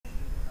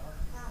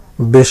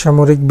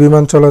বেসামরিক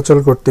বিমান চলাচল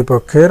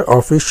কর্তৃপক্ষের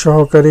অফিস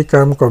সহকারী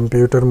কাম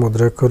কম্পিউটার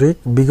মুদ্রাক্ষরিক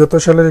বিগত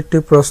সালের একটি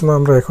প্রশ্ন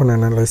আমরা এখন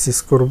অ্যানালাইসিস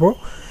করব।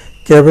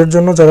 ক্যাবের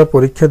জন্য যারা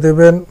পরীক্ষা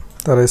দেবেন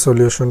তারা এই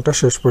সলিউশনটা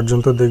শেষ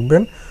পর্যন্ত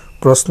দেখবেন।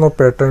 প্রশ্ন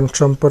প্যাটার্ন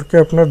সম্পর্কে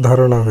আপনার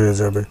ধারণা হয়ে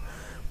যাবে।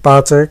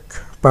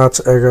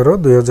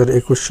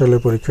 5/1/5/11/2021 সালে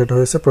পরীক্ষাটা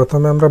হয়েছে।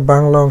 প্রথমে আমরা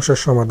বাংলা অংশের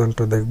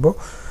সমাধানটা দেখব।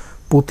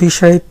 পুঁথি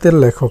সাহিত্যের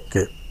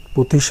লেখককে?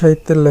 পুঁথি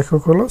সাহিত্যের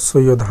লেখক হলো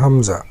সৈয়দ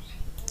হামজা।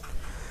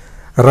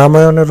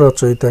 রামায়ণের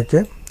রচয়িতাকে?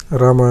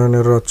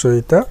 রামায়ণের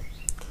রচয়িতা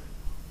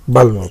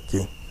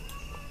বাল্মীকি।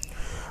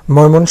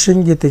 ময়মনসিংহ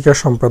গীতিকা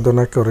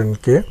সম্পাদনা করেন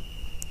কে?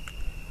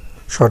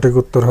 সঠিক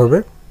উত্তর হবে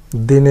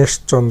দীনেশ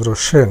চন্দ্র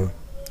সেন।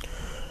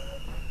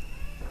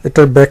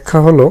 এটার ব্যাখ্যা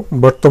হলো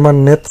বর্তমান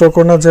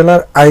নেত্রকোনা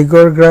জেলার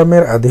আইগড়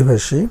গ্রামের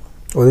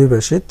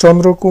অধিবাসী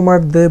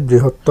চন্দ্রকুমার দে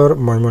বৃহত্তর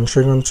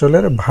ময়মনসিংহ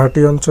অঞ্চলের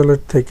ভাটি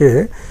অঞ্চলের থেকে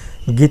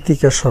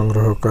গীতিকা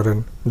সংগ্রহ করেন,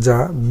 যা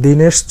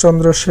দীনেশ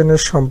চন্দ্র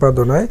সেনের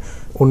সম্পাদনায়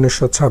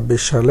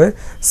 1926 সালে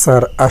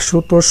স্যার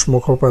আশুতোষ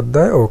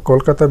মুখোপাধ্যায় ও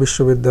কলকাতা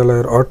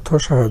বিশ্ববিদ্যালয়ের অর্থ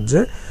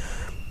সাহায্যে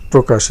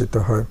প্রকাশিত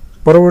হয়।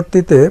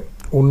 পরবর্তীতে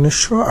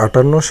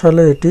 1958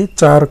 সালে এটি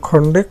 4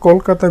 খণ্ডে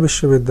কলকাতা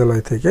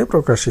বিশ্ববিদ্যালয় থেকে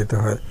প্রকাশিত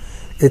হয়।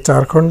 এই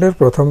 4 খণ্ডের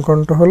প্রথম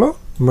খণ্ড হল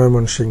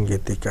ময়মনসিংহ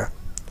গীতিকা।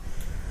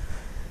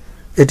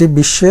 এটি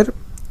বিশ্বের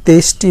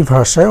 23টি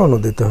ভাষায়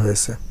অনুদিত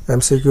হয়েছে।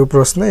 এমসিকিউ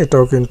প্রশ্নে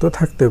এটাও কিন্তু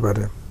থাকতে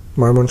পারে।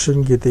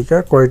 ময়মনসিংহ গীতিকা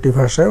কয়টি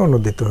ভাষায়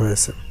অনুদিত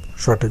হয়েছে?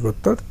 সঠিক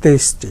উত্তর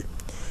 23টি।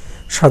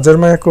 সাজের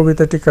মায়া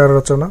কবিতাটি কার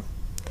রচনা?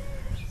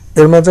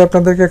 এর মাঝে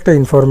আপনাদেরকে একটা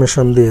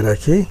ইনফরমেশন দিয়ে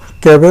রাখি।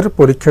 ক্যাবের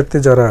পরীক্ষার্থী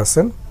যারা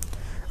আছেন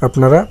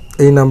আপনারা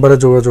এই নাম্বারে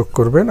যোগাযোগ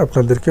করবেন।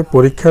 আপনাদেরকে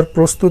পরীক্ষার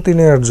প্রস্তুতি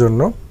নেওয়ার জন্য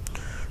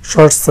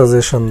শর্ট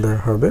সাজেশন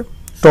দেওয়া হবে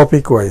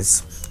টপিক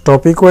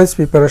ওয়াইজ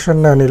প্রিপারেশন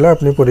না নিলে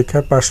আপনি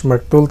পরীক্ষায় পাস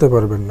মার্ক তুলতে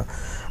পারবেন না।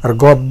 আর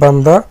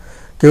গদবান্ধা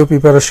কেউ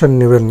প্রিপারেশন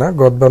নেবেন না।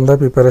 গদবান্ধা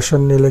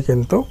প্রিপারেশন নিলে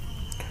কিন্তু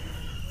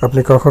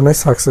আপনি কখনোই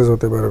সাকসেস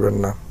হতে পারবেন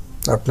না।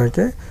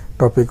 আপনাকে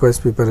টপিক ওয়াইজ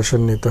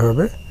প্রিপারেশন নিতে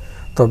হবে,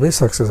 তবেই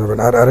সাকসেস হবেন।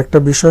 আর আরেকটা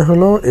বিষয়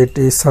হলো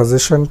এটি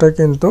সাজেশনটা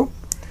কিন্তু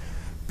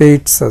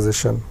পেইড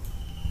সাজেশন।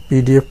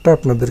 পিডিএফটা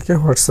আপনাদেরকে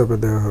হোয়াটসঅ্যাপে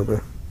দেওয়া হবে।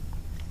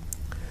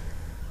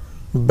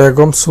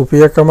 বেগম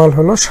সুফিয়া কামাল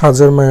হলো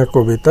সাজের মায়া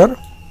কবিতার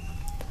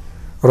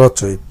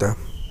রচয়িতা।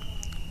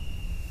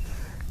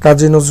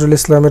 কাজী নজরুল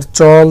ইসলামের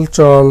চল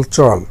চল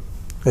চল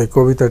এই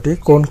কবিতাটি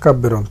কোন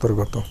কাব্যের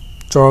অন্তর্গত?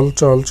 চল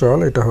চল চল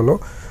এটা হলো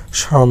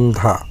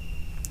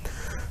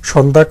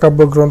সন্ধ্যা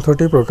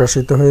কাব্যগ্রন্থটি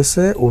প্রকাশিত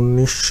হয়েছে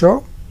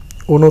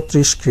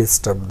 1929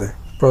 খ্রিস্টাব্দে।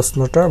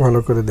 প্রশ্নটা ভালো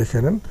করে দেখে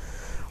নেন।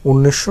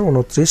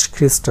 1929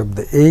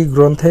 খ্রিস্টাব্দে এই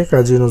গ্রন্থে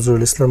কাজী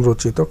নজরুল ইসলাম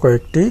রচিত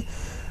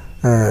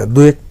দু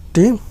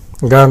একটি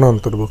গান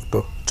অন্তর্ভুক্ত।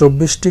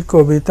 24টি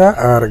কবিতা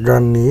আর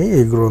গান নিয়ে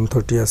এই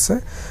গ্রন্থটি আছে।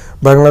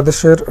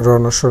 বাংলাদেশের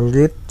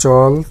রণসঙ্গীত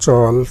চল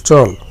চল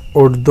চল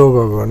ঊর্ধ্ব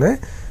গগনে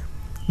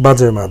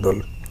বাজে মাদল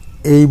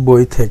এই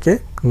বই থেকে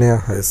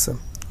নেওয়া হয়েছে।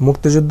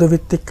 মুক্তিযুদ্ধ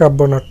ভিত্তিক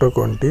কাব্যনাট্য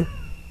কোনটি?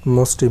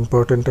 মোস্ট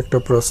ইম্পর্টেন্ট একটা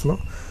প্রশ্ন।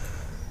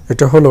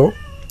 এটা হলো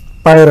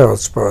পায়ের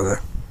আওয়াজ পাওয়া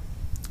যায়।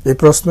 এই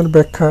প্রশ্নের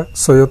ব্যাখ্যা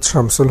সৈয়দ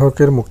শামসুল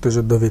হকের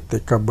মুক্তিযুদ্ধ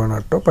ভিত্তিক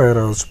কাব্যনাট্য পায়ের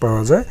আওয়াজ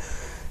পাওয়া যায়।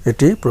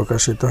 এটি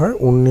প্রকাশিত হয়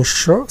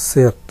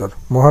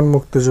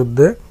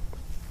 1976।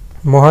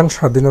 মহান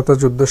স্বাধীনতা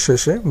যুদ্ধ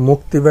শেষে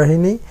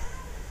মুক্তিবাহিনী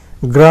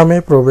গ্রামে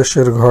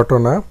প্রবেশের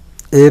ঘটনা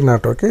এ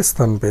নাটকে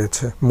স্থান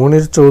পেয়েছে।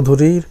 মুনীর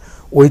চৌধুরীর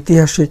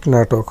ঐতিহাসিক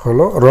নাটক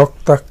হলো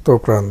রক্তাক্ত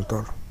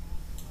প্রান্তর।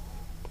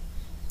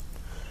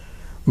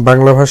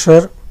 বাংলা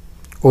ভাষার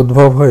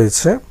উদ্ভব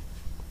হয়েছে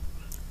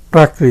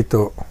প্রাকৃত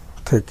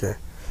থেকে।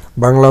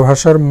 বাংলা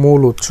ভাষার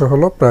মূল উৎস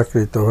হলো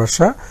প্রাকৃত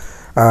ভাষা।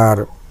 আর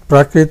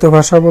প্রাকৃত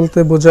ভাষা বলতে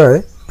বোঝায়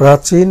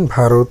প্রাচীন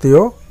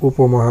ভারতীয়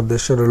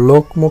উপমহাদেশের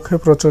লোকমুখে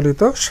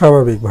প্রচলিত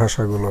স্বাভাবিক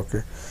ভাষাগুলোকে।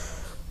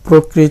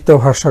 প্রকৃত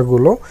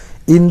ভাষাগুলো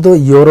ইন্দো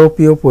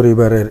ইউরোপীয়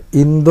পরিবারের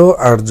ইন্দো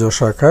আর্য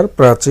শাখার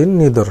প্রাচীন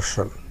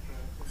নিদর্শন।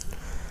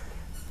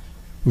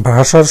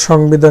 ভাষার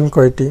সংবিধান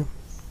কয়টি?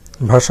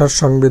 ভাষার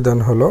সংবিধান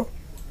হলো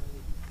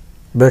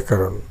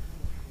ব্যাকরণ।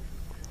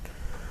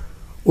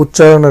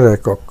 উচ্চারণের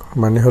একক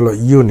মানে হলো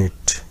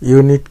ইউনিট।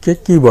 ইউনিটকে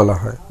কি বলা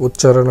হয়?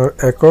 উচ্চারণের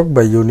একক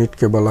বা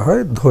ইউনিটকে বলা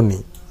হয় ধ্বনি।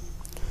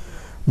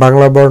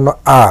 বাংলা বর্ণ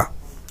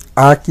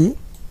আ কি?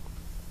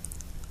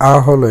 আ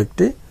হলো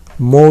একটি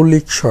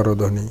মৌলিক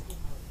স্বরধ্বনি।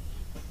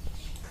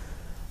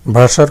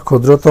 ভাষার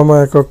ক্ষুদ্রতম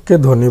একককে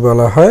ধ্বনি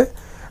বলা হয়।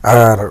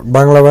 আর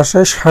বাংলা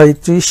ভাষায়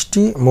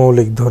 37টি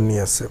মৌলিক ধ্বনি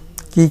আছে।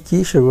 কি কি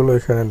সেগুলো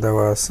এখানে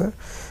দেওয়া আছে।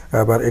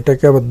 আবার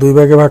এটাকে আবার 2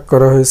 ভাগে ভাগ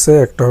করা হয়েছে।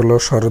 একটা হলো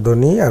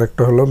স্বরধ্বনি আর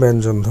একটা হলো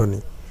ব্যঞ্জন ধ্বনি।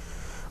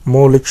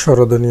 মৌলিক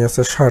স্বরধ্বনি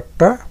আছে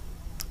 60টা।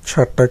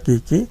 কি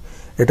কি?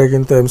 এটা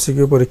কিন্তু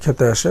এমসিকিউ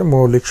পরীক্ষাতে আসে।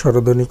 মৌলিক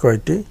স্বরধ্বনি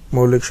কয়টি?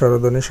 মৌলিক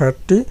স্বরধ্বনি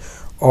 60টি।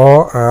 অ,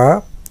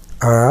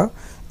 আ,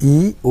 ই,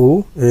 উ,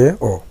 এ,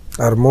 ও।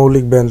 আর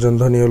মৌলিক ব্যঞ্জন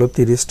ধ্বনি হলো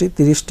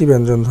 30টি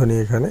ব্যঞ্জন ধ্বনি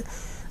এখানে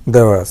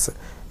দেওয়া আছে।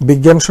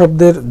 বিজ্ঞান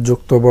শব্দের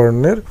যুক্ত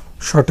বর্ণের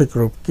সঠিক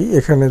রূপ কি?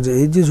 এখানে যে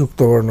এই যে যুক্ত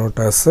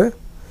বর্ণটা আছে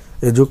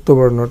এই যুক্ত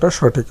বর্ণটা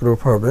সঠিক রূপ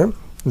হবে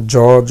জ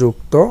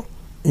যুক্ত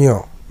ইয়,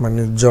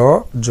 মানে জ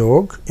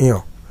যোগ ইয়।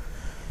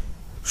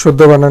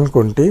 শুদ্ধ বানান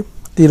কোনটি?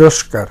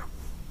 তিরস্কার।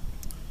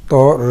 ত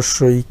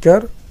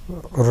রস্বইকার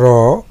র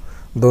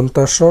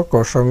দন্তাস ক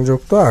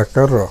সংযুক্ত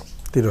আকার র,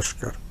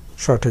 তিরস্কার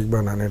সঠিক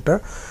বানান এটা।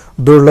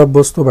 দুর্লভ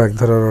বস্তু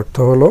বাগধারার অর্থ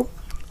হলো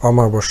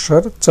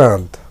অমাবস্যার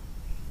চাঁদ।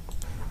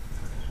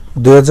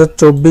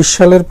 2024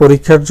 সালের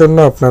পরীক্ষার জন্য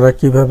আপনারা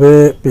কিভাবে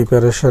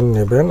প্রিপারেশন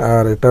নেবেন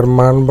আর এটার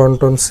মান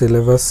বন্টন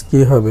সিলেবাস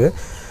কি হবে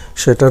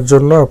সেটার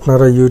জন্য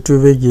আপনারা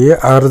ইউটিউবে গিয়ে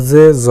RJ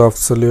জব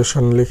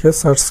সলিউশন লিখে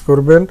সার্চ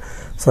করবেন।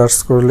 সার্চ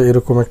করলে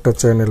এরকম একটা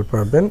চ্যানেল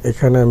পাবেন।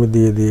 এখানে আমি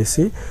দিয়ে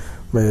দিয়েছি,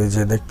 এই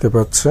যে দেখতে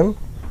পাচ্ছেন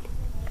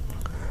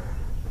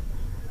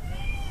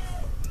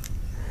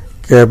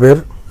ক্যাবের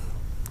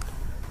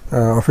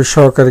অফিস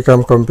সহকারী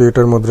cum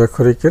computer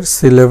মুদ্রাক্ষরিকের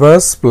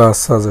syllabus plus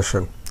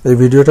suggestion. এই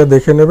ভিডিওটা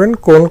দেখে নেবেন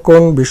কোন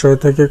কোন বিষয়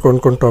থেকে কোন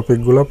কোন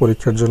টপিকগুলো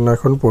পরীক্ষার জন্য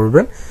এখন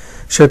পড়বেন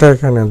সেটা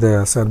এখানে দেয়া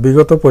আছে। আর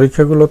বিগত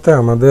পরীক্ষাগুলোতে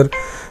আমাদের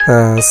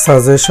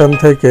সাজেশন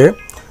থেকে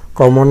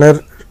কমনের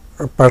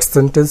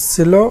পার্সেন্টেজ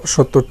ছিল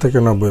 70 থেকে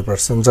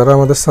 90%। যারা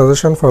আমাদের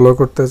সাজেশন ফলো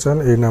করতে চান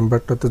এই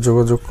নাম্বারটাতে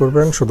যোগাযোগ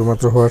করবেন,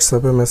 শুধুমাত্র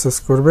হোয়াটসঅ্যাপে মেসেজ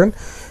করবেন,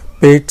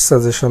 পেইড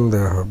সাজেশন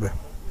দেওয়া হবে।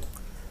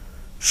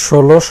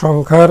 16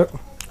 সংখ্যার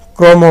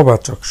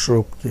ক্রমবাচক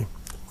রূপ কি?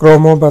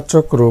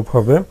 ক্রমবাচক রূপ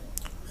হবে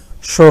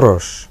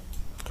ষোড়শ।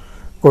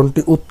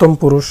 কোনটি উত্তম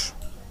পুরুষ?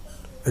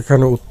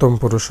 এখানে উত্তম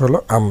পুরুষ হলো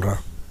আমরা।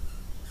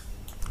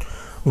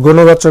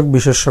 গুণবাচক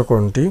বিশেষ্য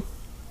কোনটি?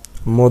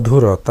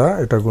 মধুরতা,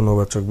 এটা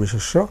গুণবাচক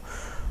বিশেষ্য।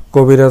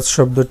 কবিরাজ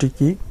শব্দটি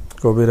কি?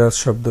 কবিরাজ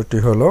শব্দটি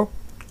হলো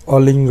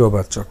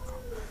অলিঙ্গবাচক।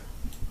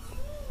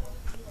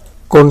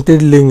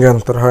 কোনটির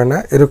লিঙ্গান্তর হয় না?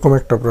 এরকম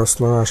একটা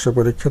প্রশ্ন আসে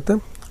পরীক্ষাতে।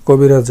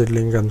 কবিরাজের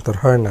লিঙ্গান্তর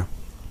হয় না।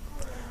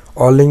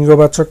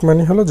 অলিঙ্গবাচক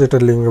মানে হলো যেটা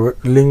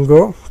লিঙ্গ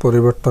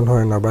পরিবর্তন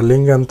হয় না বা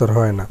লিঙ্গান্তর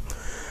হয় না।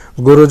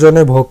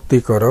 গুরুজনে ভক্তি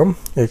করো,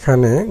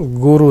 এখানে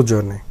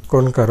গুরুজনে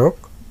কোন কারক?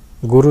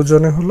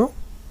 গুরুজনে হলো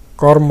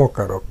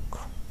কর্মকারক।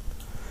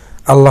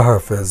 আল্লাহ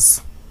হাফেজ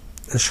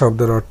এই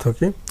শব্দের অর্থ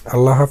কি?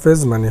 আল্লাহ হাফেজ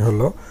মানে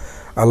হলো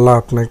আল্লাহ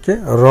আপনাকে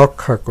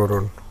রক্ষা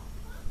করুন।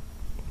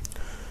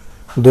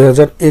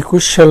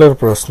 2021 সালের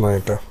প্রশ্ন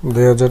এটা।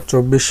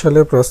 2024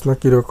 সালের প্রশ্ন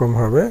কিরকম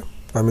হবে?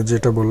 আমি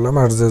যেটা বললাম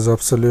RJ জব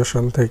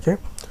সলিউশন থেকে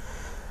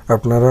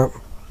আপনারা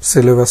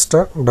সিলেবাসটা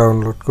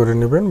ডাউনলোড করে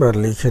নেবেন বা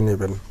লিখে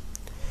নেবেন।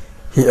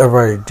 হি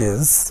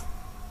অ্যাভয়েডেজ,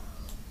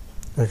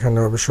 এখানে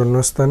হবে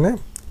শূন্যস্থানে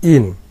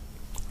ইন,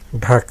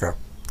 ঢাকা।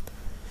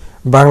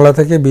 বাংলা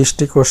থেকে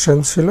 20টি কোশ্চেন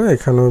ছিল,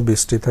 এখানেও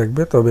 20টি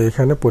থাকবে, তবে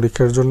এখানে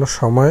পরীক্ষার জন্য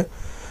সময়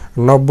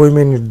 90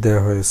 মিনিট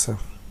দেওয়া হয়েছে।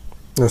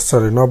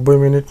 90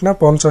 মিনিট না,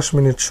 50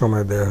 মিনিট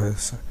সময় দেওয়া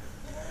হয়েছে।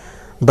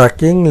 দ্য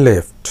কিং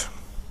লেফট,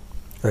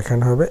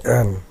 এখানে হবে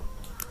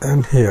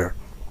অ্যান্ড হিয়ার।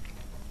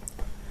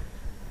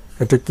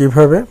 এটা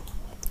কিভাবে?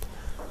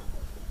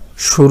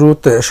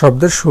 শুরুতে,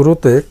 শব্দের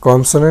শুরুতে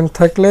কনসোনেন্ট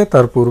থাকলে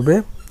তার পূর্বে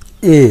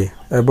এ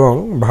এবং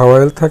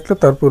ভাওয়েল থাকলে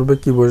তার পূর্বে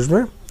কি বসবে?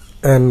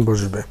 এন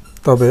বসবে।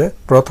 তবে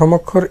প্রথম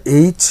অক্ষর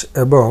এইচ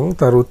এবং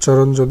তার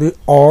উচ্চারণ যদি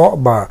অ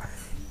বা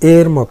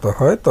এর মতো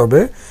হয়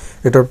তবে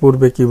এটার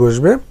পূর্বে কি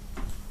বসবে?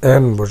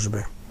 এন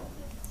বসবে।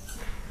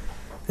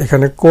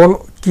 এখানে কোন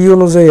কি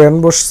অনুযায়ী এন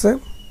বসছে?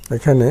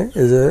 এখানে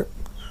এই যে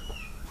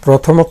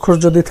প্রথম অক্ষর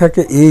যদি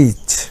থাকে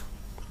এইচ,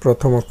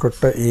 প্রথম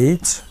অক্ষরটা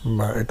এইচ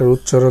বা এটার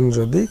উচ্চারণ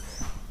যদি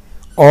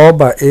অ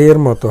বা এর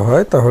মতো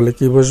হয় তাহলে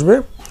কি বসবে?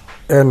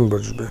 এন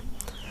বসবে।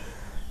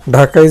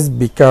 Dhaka is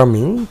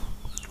becoming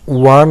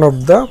one of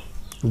the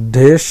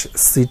dash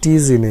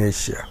cities in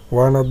Asia,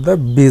 one of the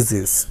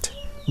busiest,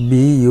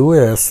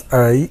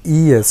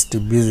 BUSIEST,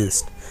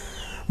 busiest.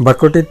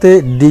 বাক্যটিতে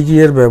ডিগি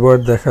এর ব্যবহার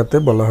দেখাতে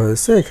বলা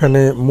হয়েছে।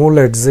 এখানে মূল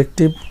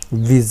অ্যাডজেক্টিভ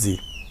বিজি,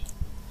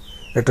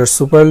 এটার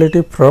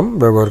সুপারলেটিভ ফর্ম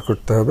ব্যবহার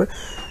করতে হবে।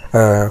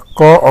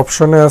 ক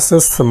অপশনে আছে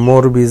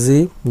মোর বিজি,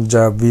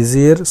 যা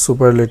বিজি এর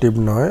সুপারলেটিভ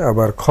নয়।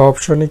 আবার খ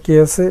অপশনে কি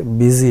আছে?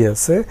 বিজি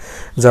আছে,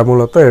 যা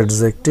মূলত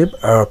অ্যাডজেক্টিভ।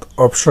 আর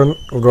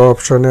গ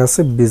অপশনে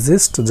আছে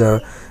বিজিস্ট, যা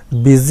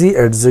বিজি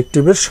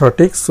অ্যাডজেক্টিভের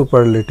সঠিক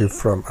সুপারলেটিভ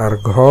ফর্ম। আর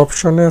ঘ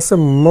অপশনে আছে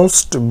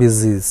মোস্ট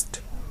বিজিস্ট,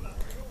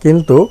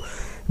 কিন্তু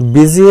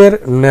বিজি এর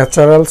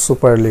ন্যাচারাল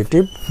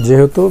সুপারলেটিভ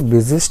যেহেতু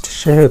বিজিস্ট,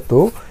 সেহেতু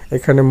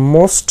এখানে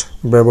মোস্ট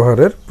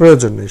ব্যবহারের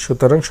প্রয়োজন নেই।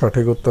 সুতরাং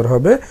সঠিক উত্তর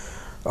হবে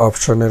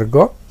অপশনের গ,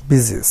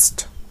 বিজিস্ট।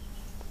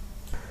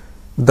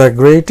 The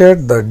greater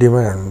the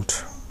demand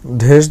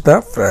dash the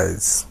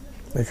price,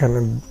 এখানে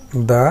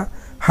দ্য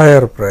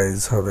হায়ার প্রাইস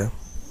হবে।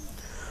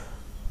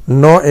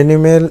 No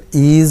animal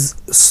is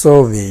so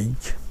big,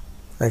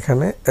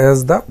 এখানে as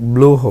the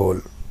blue whole,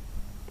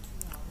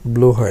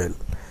 blue whale,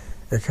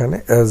 এখানে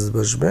অ্যাজ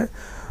বসবে।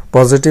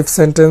 পজিটিভ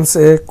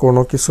সেন্টেন্সে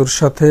কোনো কিছুর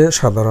সাথে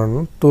সাধারণ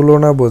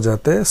তুলনা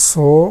বোঝাতে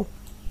সো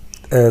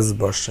অ্যাজ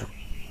বসে।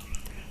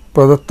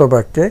 প্রদত্ত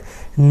বাক্যে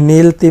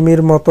নীল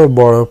তিমির মতো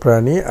বড়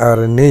প্রাণী আর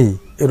নেই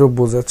এরূপ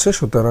বোঝাচ্ছে,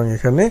 সুতরাং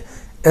এখানে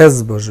অ্যাজ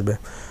বসবে।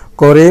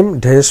 করিম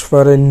dash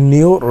for a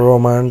new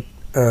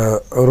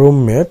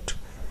roommate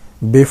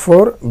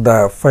before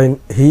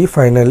he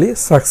finally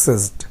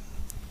succeeded.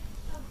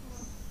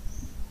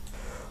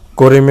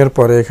 করিমের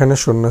পরে এখানে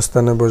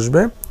শূন্যস্থানে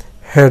বসবে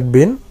had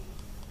been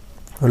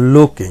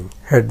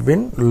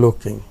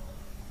looking.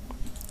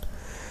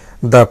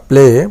 The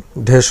play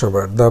dash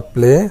over, the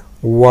play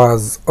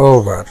was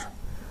over,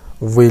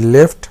 we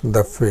left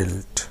the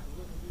field.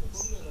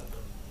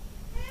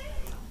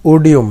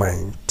 Would you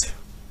mind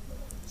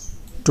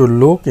to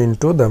look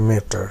into the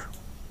matter.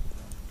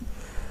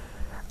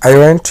 I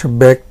went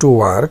back to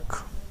work,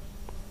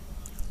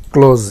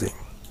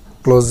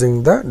 closing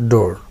the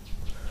door.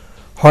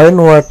 When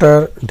water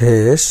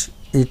dash,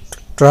 it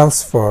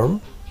transform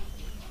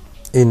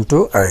into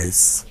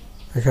ice.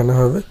 এখানে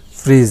হবে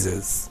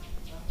freezes.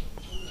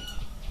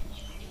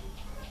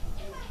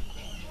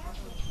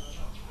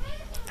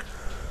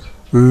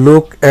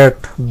 Look at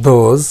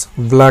those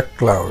black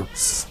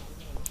clouds.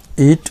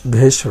 It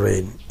dash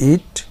rain.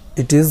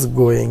 It is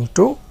going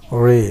to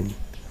rain.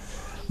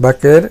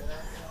 বাক্যের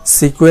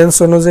sequence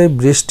অনুযায়ী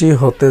বৃষ্টি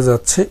হতে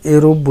যাচ্ছে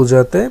এরূপ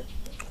বোঝাতে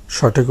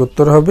সঠিক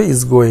উত্তর হবে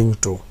is going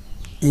to.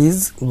 Is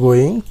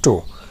going to.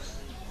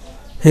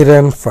 He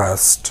ran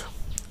fast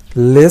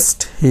lest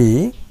he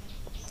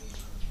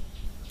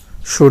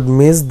should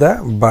miss the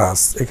bus.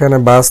 এখানে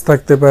বাস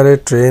থাকতে পারে,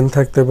 ট্রেন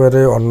থাকতে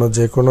পারে, অন্য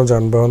যে কোনো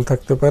যানবাহন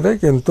থাকতে পারে,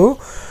 কিন্তু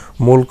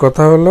মূল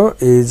কথা হলো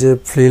এই যে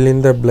ফিল ইন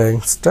দ্য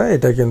ব্ল্যাঙ্কসটা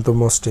এটা কিন্তু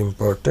মোস্ট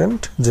ইম্পর্টেন্ট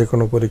যে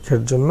কোনো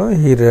পরীক্ষার জন্য।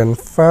 হি ran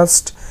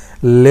fast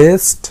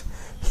lest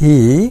he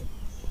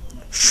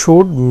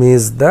should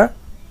miss the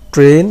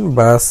train,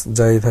 বাস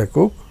যাই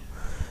থাকুক।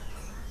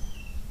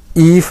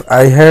 If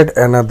I had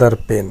another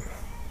pen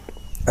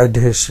I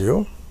dash you,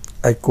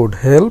 I could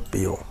help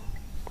you.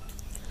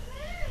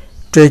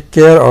 Take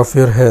care of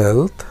your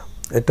health,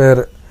 এটার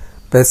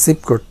প্যাসিভ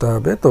করতে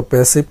হবে, তো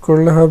প্যাসিভ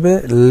করলে হবে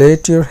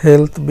let your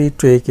health be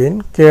taken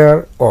care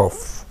of.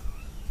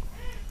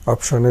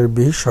 অপশনের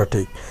B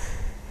সঠিক।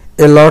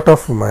 এ lot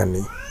of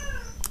money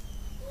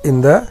in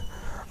the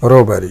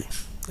robbery,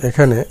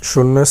 এখানে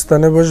শূন্য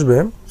স্থানে বসবে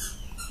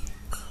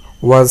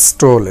was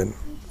stolen,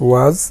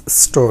 was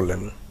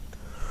stolen.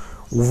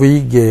 We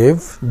gave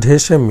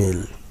dash a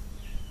মিল,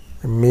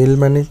 মিল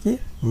মানে কি?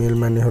 মিল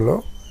মানে হলো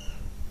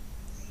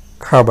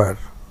খাবার।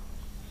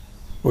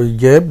 We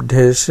gave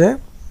dash a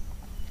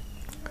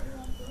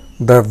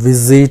the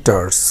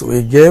visitors, we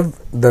gave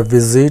the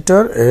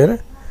visitor এর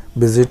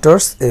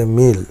visitors A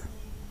mill.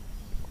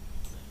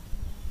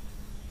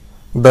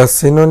 The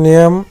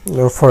সিনোনিয়াম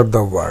for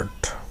the word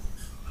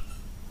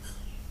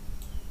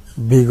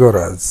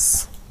vigorous,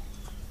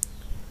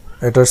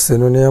 এটার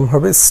সিনোনিয়াম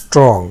হবে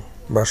স্ট্রং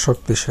বা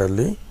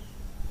শক্তিশালী।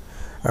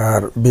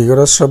 আর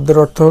ভিগোরাস শব্দের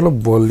অর্থ হলো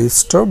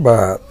বলিষ্ঠ বা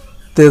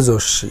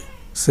তেজস্বী।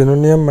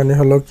 সিনোনিয়াম মানে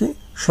হলো কি?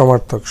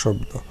 সমার্থক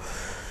শব্দ।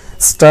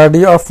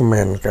 Study of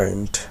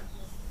mankind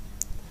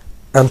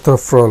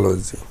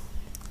anthropology.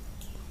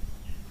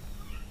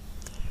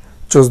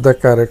 Choose the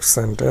correct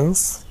sentence.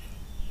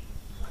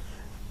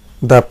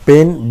 The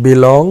pen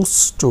belongs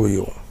to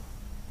you.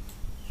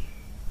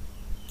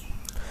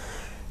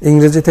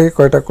 ইংরেজি থেকে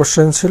কয়টা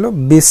কোশ্চেন ছিল?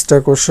 20টা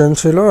কোশ্চেন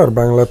ছিল, আর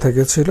বাংলা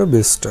থেকে ছিল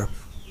 20টা।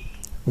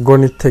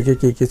 গণিত থেকে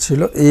কি কি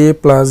ছিল? a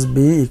 + b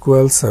 =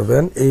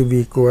 7, ab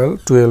 =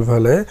 12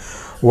 হলে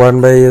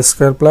 1/a² +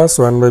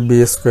 1/b²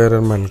 এর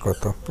মান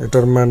কত?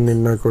 এটার মান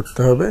নির্ণয় করতে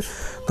হবে।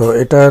 তো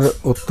এটার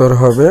উত্তর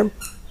হবে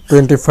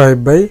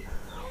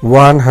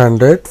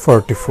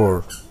 25/144।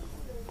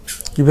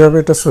 কিভাবে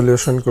এটা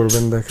সলিউশন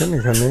করবেন দেখেন,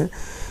 এখানে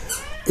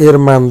এর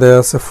মান দেওয়া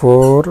আছে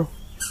 4,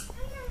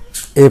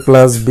 a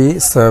 + b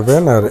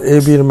 7, আর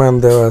ab এর মান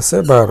দেওয়া আছে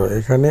 12।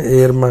 এখানে a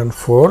এর মান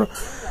 4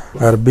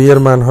 আর b এর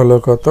মান হলো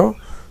কত?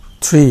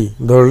 3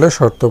 ধরলে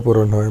শর্ত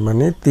পূরণ হয়,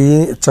 মানে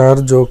 4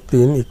 +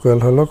 3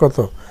 = হলো কত?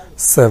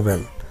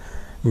 7।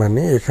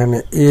 মানে এখানে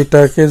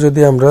এটাকে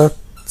যদি আমরা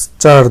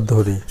 4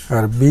 ধরি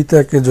আর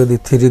বিটাকে যদি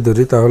 3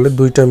 ধরি তাহলে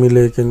দুইটা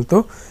মিলে কিন্তু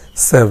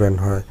 7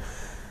 হয়।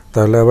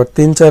 তাহলে আবার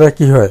 3 4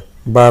 কি হয়?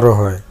 12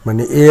 হয়।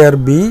 মানে এ আর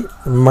বি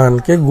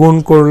মানকে গুণ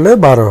করলে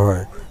 12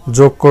 হয়,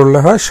 যোগ করলে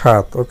হয়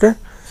 7। ওকে,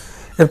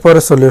 এরপরে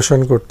সলিউশন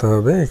করতে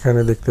হবে। এখানে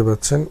দেখতে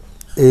পাচ্ছেন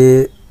এ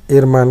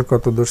এর মান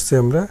কত ধরছি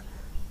আমরা?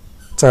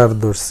 4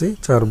 ধরছি,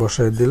 4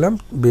 বসাই দিলাম,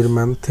 বির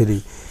মান 3।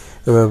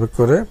 এভাবে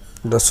করে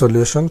দ্য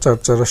সলিউশন 4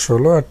 4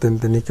 16 আর 3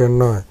 3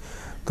 9।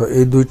 তো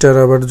এই দুইটার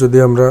আবার যদি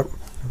আমরা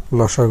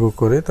লসাগু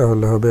করি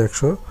তাহলে হবে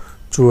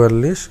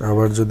 144।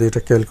 আবার যদি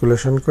এটা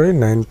ক্যালকুলেশন করি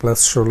 9 +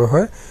 16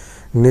 হয়,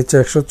 নিচে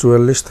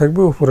 144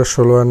 থাকবে, উপরে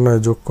 16 আর 9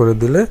 যোগ করে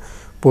দিলে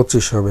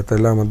 25 হবে।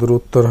 তাহলে আমাদের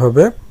উত্তর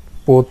হবে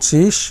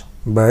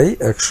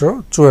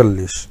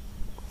 25/144।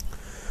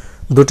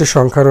 দুটি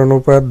সংখ্যার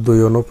অনুপাত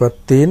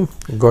 2:3।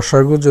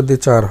 গসাগু যদি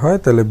 4 হয়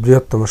তাহলে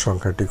বৃহত্তম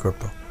সংখ্যাটি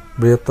কত?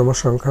 বৃহত্তম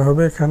সংখ্যা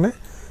হবে এখানে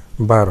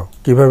 12।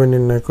 কিভাবে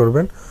নির্ণয়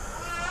করবেন?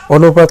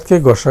 অনুপাতকে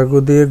গসাগু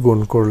দিয়ে গুণ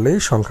করলেই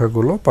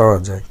সংখ্যাগুলো পাওয়া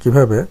যায়।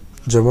 কিভাবে?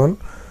 যেমন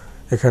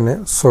এখানে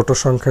ছোট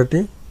সংখ্যাটি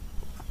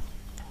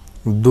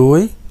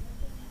 2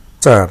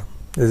 4,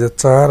 এই যে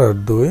 4 আর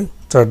 2,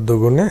 4 2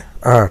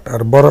 8।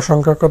 আর বড়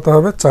সংখ্যা কত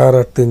হবে? 4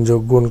 আর 3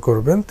 যোগ গুণ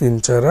করবেন, 3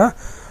 4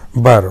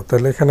 12।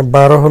 তাহলে এখানে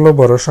 12 হলো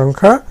বড়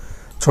সংখ্যা,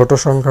 ছোট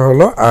সংখ্যা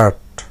হলো 8।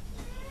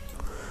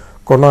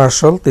 কোন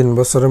আসল 3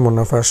 বছরে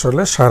মুনাফা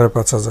আসলে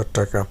 5,500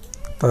 টাকা।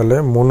 তাহলে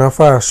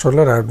মুনাফা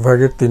আসলের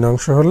 8/3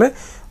 অংশ হলে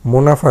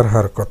মুনাফার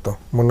হার কত?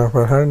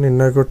 মুনাফার হার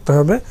নির্ণয় করতে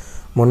হবে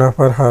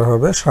মুনাফার হার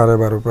হবে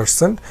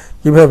 12.5%।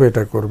 কিভাবে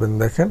এটা করবেন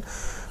দেখেন,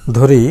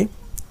 ধরি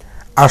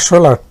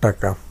আসল 8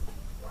 টাকা,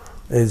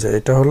 এই যে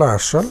এটা হলো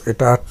আসল,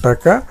 এটা 8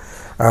 টাকা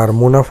আর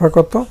মুনাফা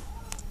কত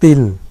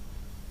 3,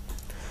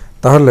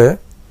 তাহলে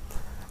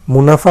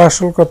মুনাফা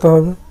আসল কত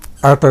হবে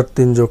 8 আর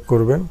 3 যোগ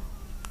করবেন,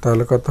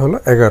 তাহলে কত হলো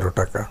 11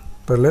 টাকা।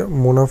 তাহলে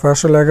মুনাফা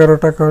আসল 11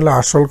 টাকা হলে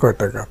আসল কয়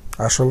টাকা,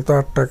 আসল তো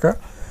 8 টাকা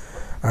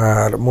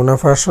আর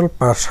মুনাফা আসল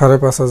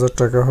 5,500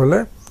 টাকা হলে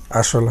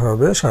আসল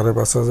হবে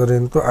 5,500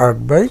 ইন্টু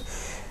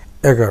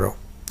 8/11,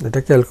 এটা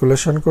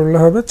ক্যালকুলেশন করলে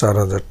হবে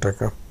 4,000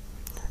 টাকা।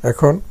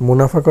 এখন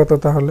মুনাফা কত,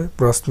 তাহলে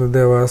প্রশ্নে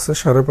দেওয়া আছে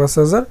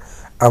 5,500,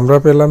 আমরা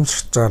পেলাম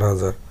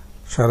 4,000,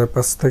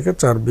 5.5 থেকে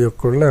 4 বিয়োগ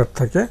করলে আর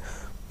থাকে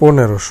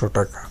 1,500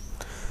 টাকা।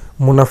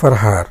 মুনাফার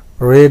হার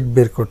রেট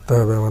বের করতে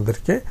হবে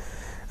আমাদেরকে,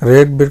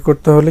 রেট বের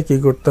করতে হলে কি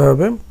করতে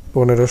হবে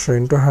 1,500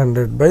 ইন্টু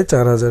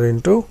 100/4000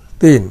 ইন্টু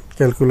 3,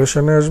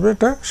 ক্যালকুলেশনে আসবে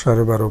এটা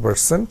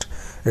 12.5%।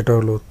 এটা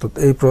হলো উত্তর।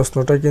 এই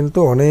প্রশ্নটা কিন্তু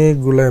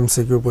অনেকগুলো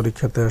এমসিকিউ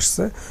পরীক্ষাতে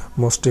আসছে,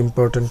 মোস্ট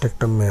ইম্পর্টেন্ট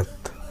একটা ম্যাথ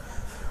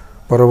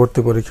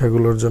পরবর্তী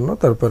পরীক্ষাগুলোর জন্য।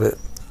 তারপরে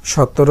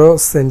 17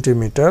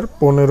 সেন্টিমিটার,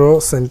 15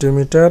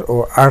 সেন্টিমিটার ও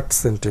 8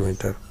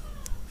 সেন্টিমিটার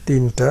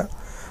 3টা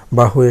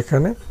বাহু,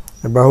 এখানে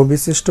বাহু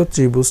বিশিষ্ট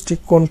ত্রিভুজটি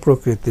কোন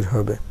প্রকৃতির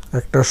হবে,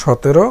 একটা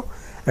 17,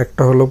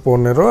 একটা হলো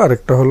 15 আর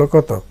একটা হলো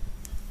কত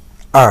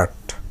 8।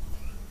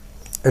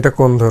 এটা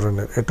কোন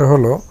ধরনের, এটা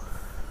হলো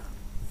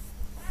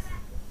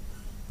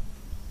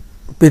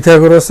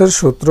পিথাগোরাসের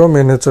সূত্র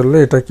মেনে চললে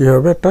এটা কি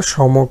হবে, একটা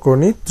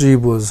সমকোণী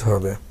ত্রিভুজ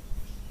হবে।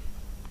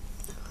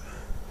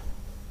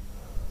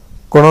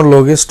 কোন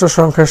লঘিষ্ঠ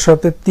সংখ্যার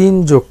সাথে 3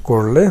 যোগ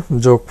করলে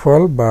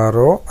যোগফল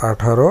 12,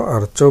 18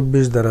 আর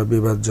 24 দ্বারা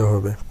বিভাজ্য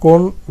হবে।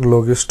 কোন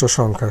লঘিষ্ঠ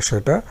সংখ্যা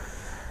সেটা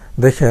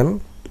দেখেন,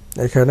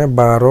 এখানে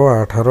 12,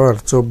 18 আর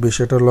 24,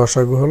 এটা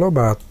লসাগু হলো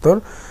 72,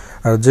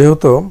 আর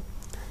যেহেতু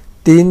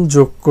 3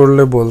 যোগ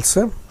করলে বলছে,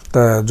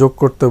 তা যোগ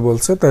করতে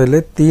বলছে, তাইলে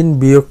 3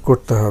 বিয়োগ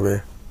করতে হবে।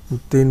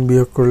 3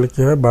 বিয়োগ করলে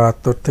কি হয়,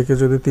 72 থেকে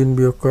যদি 3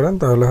 বিয়োগ করেন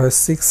তাহলে হয়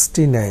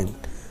 69।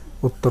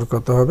 উত্তর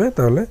কত হবে,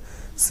 তাহলে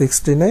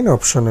 69,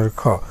 অপশনের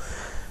খ।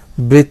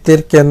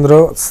 বৃত্তের কেন্দ্র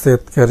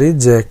ছেদকারী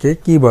জ্যাকে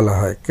কি বলা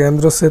হয়,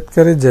 কেন্দ্র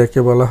ছেদকারী জ্যাকে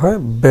বলা হয়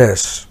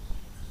ব্যাস।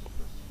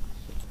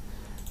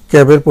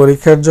 ক্যাবের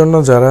পরীক্ষার জন্য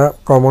যারা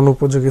কমন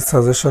উপযোগী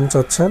সাজেশন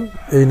চাচ্ছেন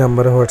এই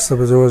নাম্বারে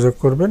হোয়াটসঅ্যাপে যোগাযোগ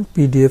করবেন,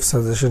 পিডিএফ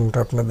সাজেশনটা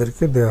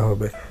আপনাদেরকে দেওয়া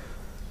হবে।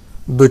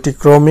 2টি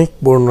ক্রমিক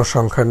পূর্ণ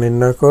সংখ্যা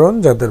নির্ণয় করুন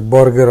যাদের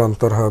বর্গের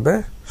অন্তর হবে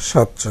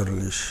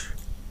 47।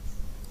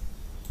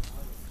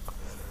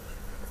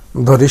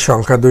 ধরি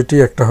সংখ্যা 2টি,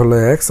 একটা হলো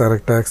x আর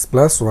একটা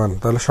x+1,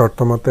 তাহলে শর্ত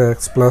মতে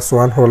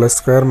x+1 whole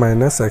square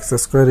minus x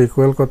square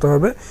equal কত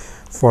হবে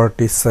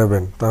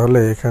 47। তাহলে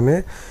এখানে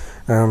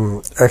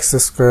x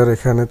স্কয়ার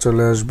এখানে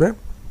চলে আসবে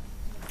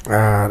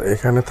আর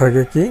এখানে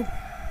থাকে কি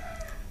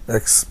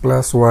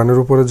x+1 এর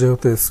উপরে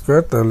যেহেতু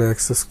স্কয়ার, তাহলে x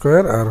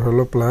স্কয়ার আর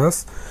হলো প্লাস,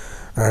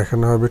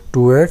 এখানে হবে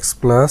 2x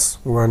 +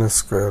 1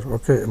 স্কয়ার।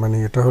 ওকে, মানে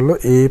এটা হলো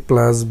a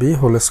 + b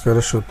হোল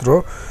স্কয়ারের সূত্র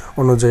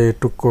অনুযায়ী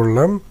এটুক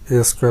করলাম, a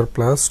square +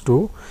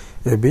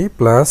 2ab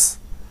 +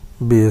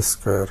 b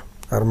square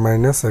R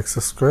minus x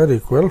square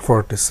equal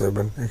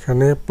 47।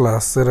 এখানে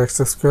প্লাসের x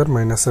স্কয়ার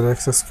মাইনাসের x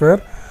স্কয়ার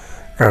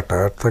কাটা,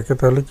 আর থাকে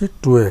তাহলে কি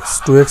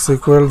 2x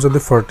ইকুয়াল যদি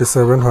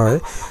 47 হয়,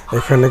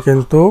 এখানে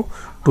কিন্তু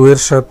 2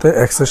 এর সাথে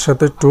x এর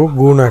সাথে 2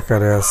 গুণ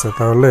আকারে আছে,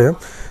 তাহলে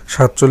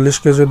 47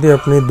 কে যদি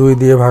আপনি 2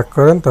 দিয়ে ভাগ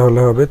করেন তাহলে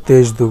হবে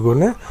 23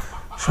 দুগুণে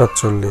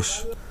 47।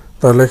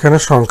 তাহলে এখানে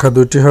সংখ্যা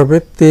 2টি হবে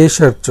 23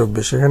 আর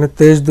 24, এখানে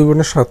 23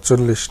 দুগুণে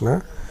 47 না,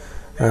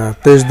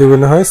 23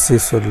 দুগুণে হয়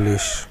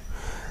 46।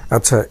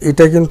 আচ্ছা,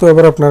 এটা কিন্তু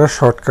আবার আপনারা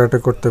শর্টকাটে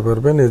করতে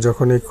পারবেন।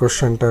 যখন এই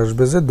কোশ্চেনটা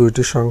আসবে যে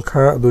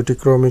 2টি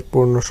ক্রমিক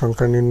পূর্ণ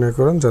সংখ্যা নির্ণয়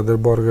করুন যাদের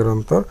বর্গের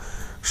অন্তর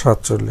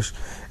 47,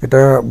 এটা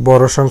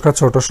বড় সংখ্যা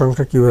ছোট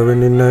সংখ্যা কিভাবে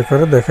নির্ণয়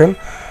করে দেখেন,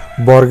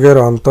 বর্গের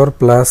অন্তর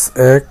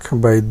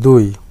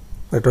 +1/2,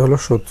 এটা হলো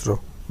সূত্র।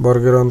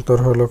 বর্গের অন্তর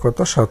হলো কত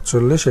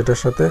 47, এটার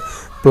সাথে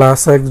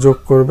 +1 যোগ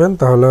করবেন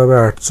তাহলে হবে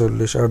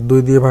 48, আর 2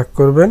 দিয়ে ভাগ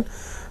করবেন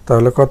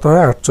তাহলে কত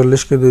হয়,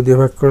 48 কে 2 দিয়ে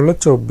ভাগ করলে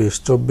 24,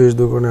 24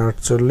 দুগুণে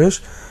 48।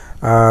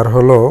 আর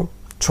হলো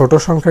ছোট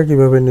সংখ্যা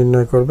কিভাবে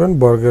নির্ণয় করবেন,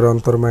 বর্গের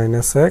অন্তর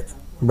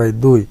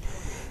 -1/2।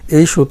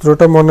 এই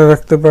সূত্রটা মনে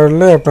রাখতে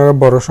পারলে আপনারা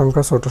বড়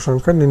সংখ্যা ছোট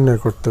সংখ্যা নির্ণয়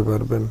করতে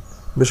পারবেন।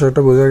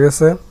 বিষয়টা বোঝা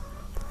গেছে?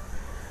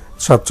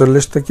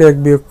 47 থেকে 1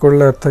 বিয়োগ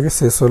করলে আর থাকে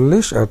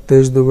 46, আর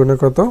 23 দুগুণে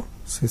কত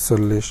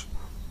 46।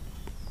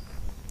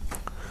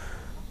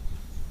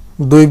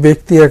 2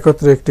 ব্যক্তি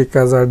একত্রে একটি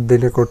কাজ 8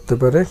 দিনে করতে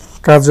পারে।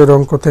 কাজের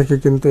অঙ্ক থেকে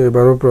কিন্তু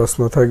এবারও প্রশ্ন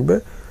থাকবে,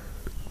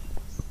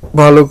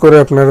 ভালো করে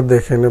আপনারা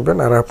দেখে নেবেন।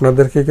 আর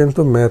আপনাদেরকে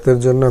কিন্তু ম্যাথের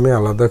জন্য আমি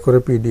আলাদা করে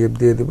পিডিএফ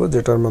দিয়ে দিব,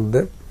 যেটার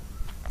মধ্যে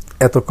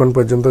এতক্ষণ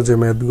পর্যন্ত যে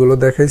ম্যাথগুলো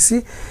দেখাইছি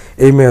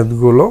এই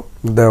ম্যাথগুলো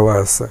দেওয়া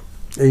আছে।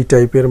 এই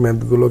টাইপের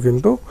ম্যাথগুলো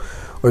কিন্তু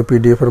ওই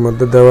পিডিএফ এর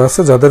মধ্যে দেওয়া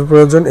আছে। যাদের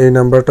প্রয়োজন এই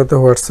নাম্বারটাতে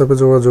হোয়াটসঅ্যাপে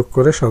যোগাযোগ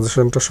করে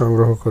সাজেশনটা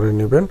সংগ্রহ করে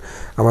নেবেন।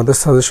 আমাদের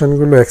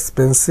সাজেশনগুলো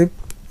এক্সপেন্সিভ।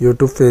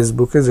 ইউটিউব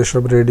ফেসবুকে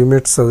যেসব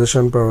রেডিমেড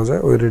সাজেশন পাওয়া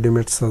যায় ওই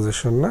রেডিমেড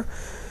সাজেশন না,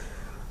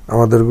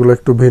 আমাদেরগুলো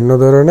একটু ভিন্ন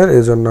ধরনের,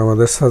 এজন্য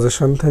আমাদের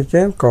সাজেশন থেকে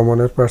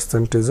কমনের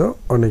পার্সেন্টেজও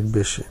অনেক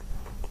বেশি।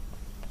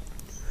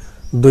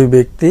 2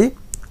 ব্যক্তি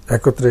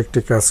একত্রে একটি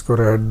কাজ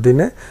করে 8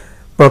 দিনে।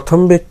 প্রথম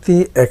ব্যক্তি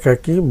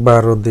একাকী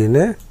 12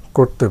 দিনে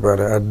করতে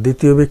পারে, আর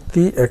দ্বিতীয়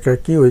ব্যক্তি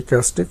একাকী ওই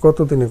কাজটি কত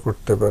দিনে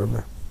করতে পারবে?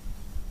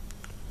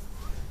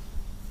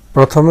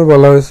 প্রথমে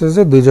বলা হয়েছে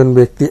যে 2 জন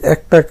ব্যক্তি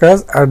একটা কাজ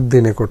 8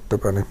 দিনে করতে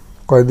পারে।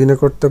 কয় দিনে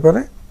করতে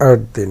পারে?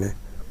 8 দিনে।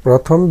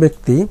 প্রথম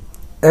ব্যক্তি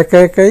একা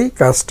একাই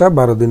কাজটা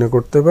 12 দিনে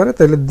করতে পারে,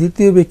 তাহলে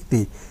দ্বিতীয় ব্যক্তি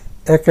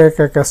একা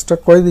একা কাজটা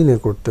কয় দিনে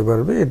করতে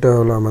পারবে? এটা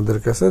হলো আমাদের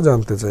কাছে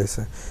জানতে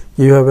চাইছে।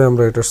 কিভাবে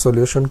আমরা এটার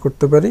সলিউশন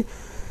করতে পারি?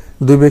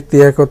 2 ব্যক্তি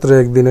একত্রে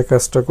একদিনে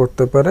কাজটা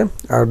করতে পারে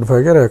 8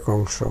 ভাগের 1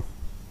 অংশ।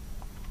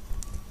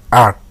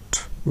 8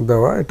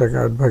 দেওয়া, এটাকে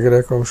 8 ভাগের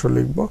 1 অংশ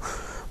লিখব।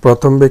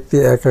 প্রথম ব্যক্তি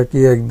একাকী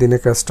একদিনে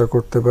কাজটা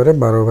করতে পারে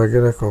 12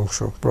 ভাগের 1 অংশ,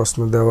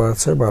 প্রশ্নে দেওয়া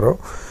আছে 12।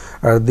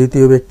 আর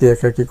দ্বিতীয় ব্যক্তি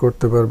একাকী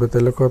করতে পারবে,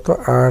 তাহলে কত?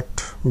 8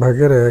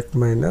 ভাগের 1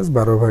 মাইনাস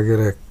 12 ভাগের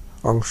 1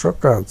 অংশ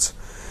কাজ।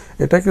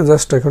 এটাকে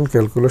জাস্ট এখন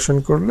ক্যালকুলেশন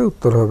করলে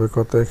উত্তর হবে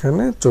কত?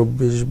 এখানে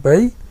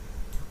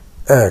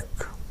 24/1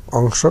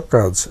 অংশ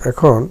কাজ।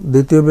 এখন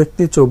দ্বিতীয়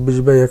ব্যক্তি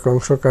 24/1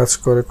 অংশ কাজ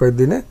করে কয়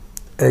দিনে?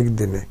 1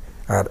 দিনে।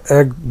 আর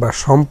বা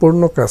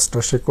সম্পূর্ণ কাজটা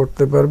সে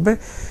করতে পারবে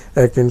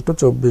 1 ×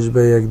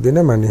 24/1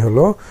 দিনে, মানে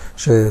হলো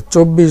সে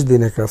 24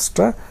 দিনে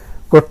কাজটা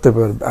করতে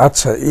পারবে।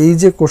 আচ্ছা, এই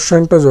যে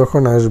কোশ্চেনটা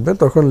যখন আসবে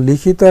তখন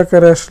লিখিত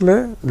আকারে আসলে,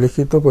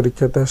 লিখিত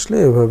পরীক্ষাতে আসলে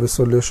এভাবে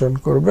সলিউশন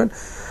করবেন।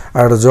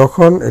 আর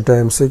যখন এটা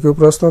এমসিকিউ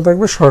প্রশ্ন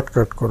থাকবে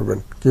শর্টকাট করবেন।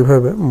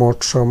 কিভাবে? মোট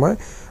সময়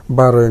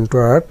 12 ×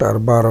 8 আর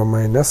 12 -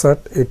 8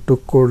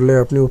 এটুক করলে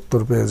আপনি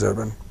উত্তর পেয়ে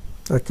যাবেন।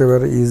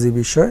 একেবারে ইজি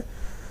বিষয়,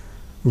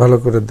 ভালো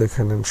করে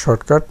দেখে নেন।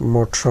 শর্টকাট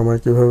মোট সময়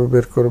কিভাবে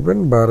বের করবেন?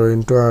 12 ×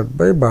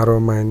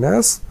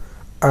 8/12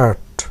 -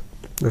 8,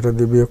 এটা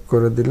দিয়ে বিয়োগ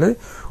করে দিলে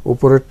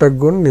উপরেরটা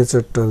গুণ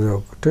নিচেরটা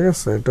যোগ, ঠিক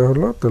আছে? এটা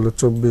হলো, তাহলে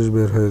 24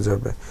 বের হয়ে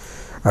যাবে।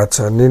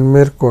 আচ্ছা,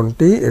 নিম্নের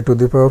কোনটি a⁴ +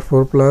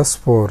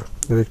 4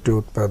 এর একটি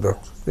উৎপাদক?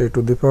 a⁴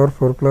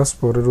 +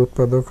 4 এর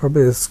উৎপাদক হবে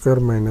a²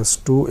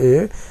 - 2a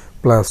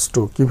 +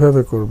 2।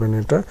 কিভাবে করবেন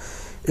এটা?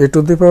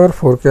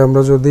 a⁴ কে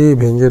আমরা যদি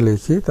ভেঙে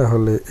লিখি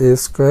তাহলে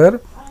a²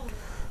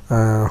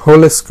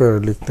 হোল স্কয়ার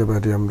লিখতে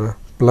পারি আমরা,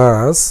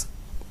 প্লাস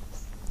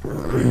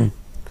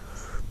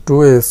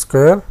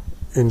 2a²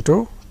 ×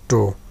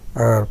 2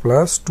 আর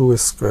প্লাস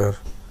 2²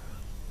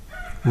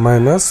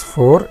 মাইনাস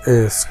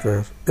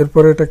 4a²।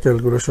 এরপরে এটা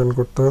ক্যালকুলেশন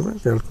করতে হবে।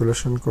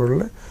 ক্যালকুলেশন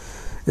করলে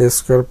a²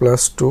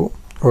 + 2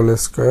 whole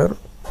square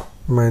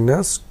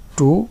minus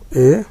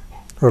 2a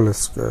whole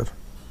square.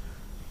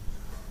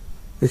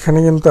 এখানে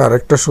কিন্তু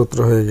আরেকটা সূত্র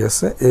হয়ে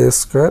গেছে,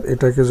 a²।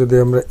 এটাকে যদি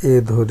আমরা a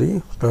ধরি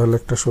তাহলে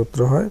একটা সূত্র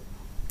হয়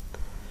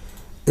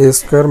a²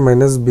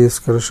 - b²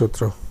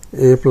 সূত্র,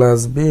 a +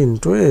 b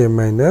 × a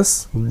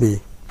 - b।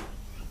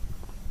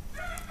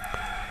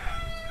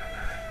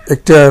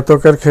 একটি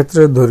আয়তকার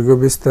ক্ষেত্রে দৈর্ঘ্য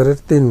বিস্তারের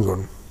 3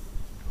 গুণ।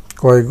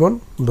 কয় গুণ?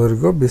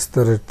 দৈর্ঘ্য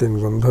বিস্তারের 3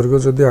 গুণ। দৈর্ঘ্য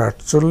যদি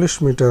 48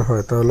 মিটার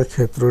হয় তাহলে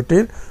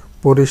ক্ষেত্রটির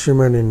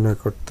পরিসীমা নির্ণয়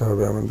করতে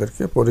হবে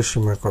আমাদেরকে।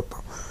 পরিসীমা কত?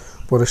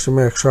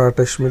 পরিসীমা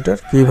 128 মিটার।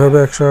 কিভাবে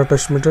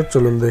 128 মিটার?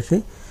 চলুন দেখি।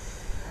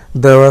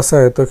 দেওয়া আছে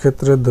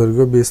আয়তক্ষেত্রের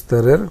দৈর্ঘ্য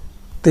বিস্তারের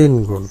 3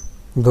 গুণ।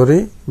 ধরি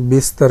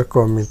বিস্তার ক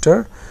মিটার,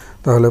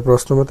 তাহলে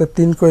প্রশ্ন মতে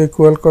 3 ক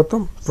ইকুয়াল কত?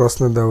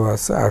 প্রশ্নে দেওয়া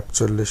আছে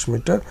 48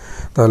 মিটার।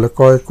 তাহলে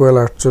ক ইকুয়াল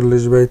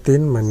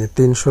 48/3, মানে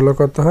 3 ষোলো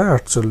কত হয়?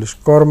 48।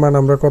 কর মান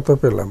আমরা কত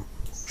পেলাম?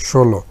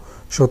 16।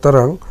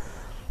 সুতরাং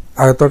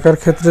আয়তকার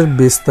ক্ষেত্রের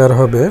বিস্তার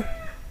হবে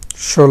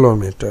 16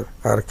 মিটার।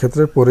 আর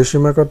ক্ষেত্রের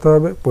পরিসীমা কত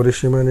হবে?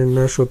 পরিসীমা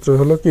নির্ণয়ের সূত্র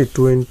হলো কি?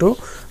 2 ×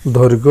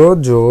 দৈর্ঘ্য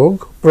যোগ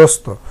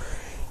প্রস্থ।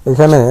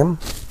 এখানে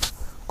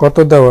কত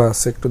দেওয়া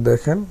আছে একটু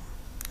দেখেন।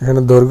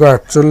 এখানে দৈর্ঘ্য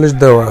 48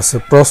 দেওয়া আছে,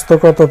 প্রস্থ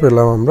কত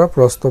পেলাম আমরা?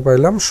 প্রস্থ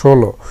পাইলাম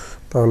 16।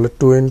 তাহলে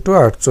 2 ×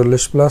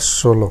 48 +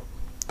 16,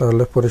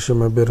 তাহলে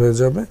পরিসীমা বের হয়ে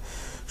যাবে।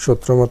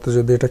 সূত্র মতে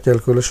যদি এটা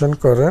ক্যালকুলেশন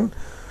করেন,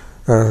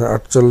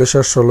 48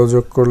 আর 16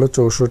 যোগ করলে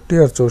 64,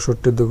 আর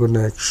 64 দুগুণে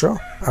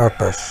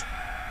 128।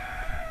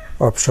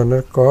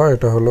 অপশনের ক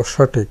এটা হলো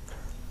সঠিক।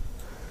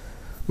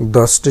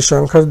 10টি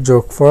সংখ্যার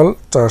যোগফল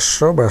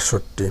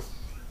 462।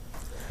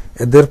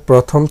 এদের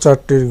প্রথম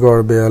 4টির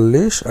গড়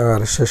 42 আর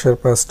শেষের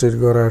 5টির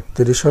গড়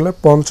 38 হলে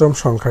পঞ্চম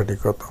সংখ্যাটি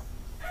কত?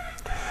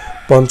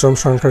 পঞ্চম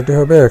সংখ্যাটি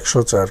হবে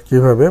 104।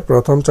 কিভাবে?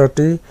 প্রথম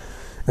 4টি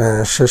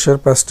শেষের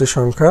 5টি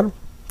সংখ্যার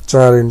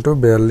 4 ×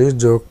 42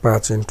 যোগ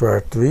 5 ×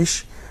 38,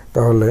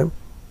 তাহলে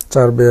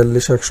 4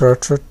 42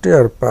 168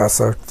 আর 5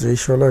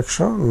 38 হলো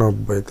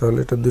 190। তাহলে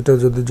এটা দুইটা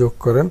যদি যোগ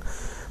করেন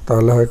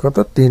তাহলে হয় কত?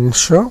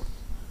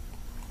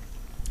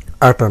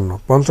 358।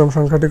 পঞ্চম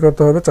সংখ্যাটি কত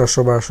হবে?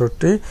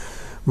 462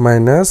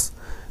 মাইনাস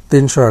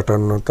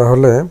 358,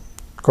 তাহলে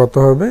কত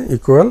হবে?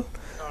 ইকুয়াল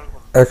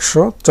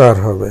 104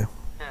 হবে।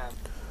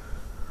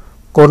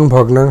 কোন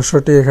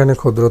ভগ্নাংশটি এখানে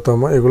ক্ষুদ্রতম?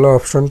 এগুলো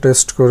অপশন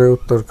টেস্ট করে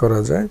উত্তর করা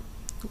যায়,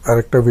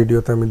 আরেকটা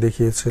ভিডিওতে আমি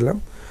দেখিয়েছিলাম।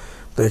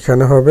 তো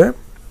এখানে হবে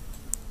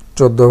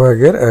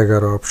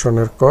 14/11।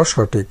 অপশনের ক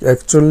সঠিক।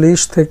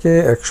 41 থেকে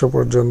 100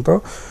 পর্যন্ত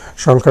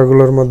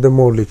সংখ্যাগুলোর মধ্যে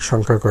মৌলিক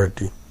সংখ্যা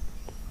কয়টি?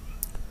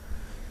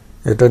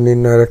 এটা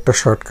নির্ণয়ের একটা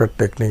শর্টকাট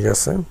টেকনিক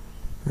আছে।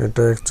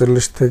 এটা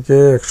 41 থেকে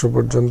 100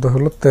 পর্যন্ত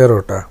হলো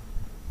 13টা।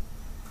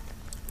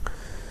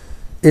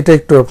 এটা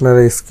একটু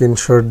আপনারা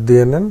স্ক্রিনশট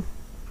দিয়ে নেন।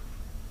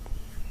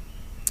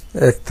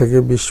 1 থেকে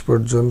 20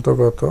 পর্যন্ত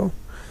কত।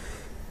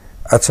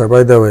 আচ্ছা,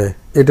 বাই দ্য ওয়ে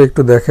এটা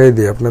একটু দেখাই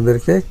দিই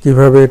আপনাদেরকে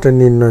কিভাবে এটা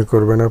নির্ণয়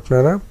করবেন।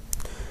 আপনারা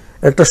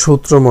একটা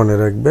সূত্র মনে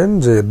রাখবেন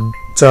যে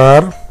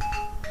 4,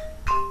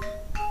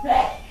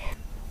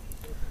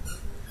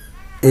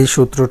 এই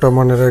সূত্রটা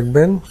মনে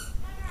রাখবেন,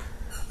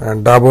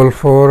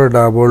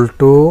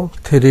 4422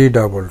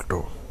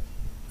 322,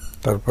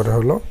 তারপরে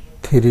হলো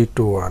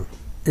 321।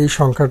 এই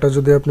সংখ্যাটা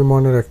যদি আপনি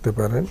মনে রাখতে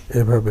পারেন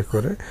এভাবে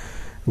করে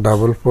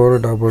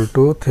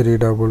 4422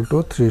 322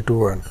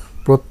 321,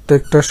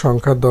 প্রত্যেকটা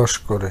সংখ্যা 10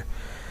 করে,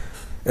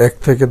 1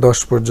 থেকে 10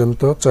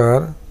 পর্যন্ত 4,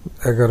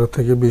 11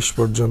 থেকে 20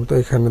 পর্যন্ত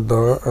এখানে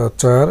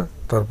 4,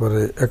 তারপরে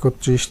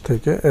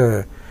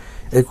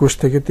 21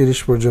 থেকে 30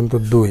 পর্যন্ত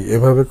 2,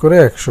 এভাবে করে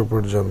 100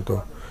 পর্যন্ত।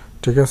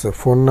 ঠিক আছে,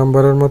 ফোন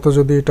নাম্বারের মতো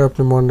যদি এটা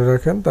আপনি মনে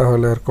রাখেন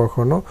তাহলে আর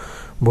কখনো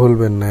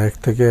ভুলবেন না। 1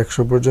 থেকে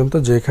 100 পর্যন্ত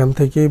যেখান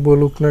থেকেই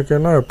বলুক না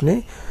কেন আপনি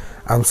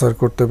আনসার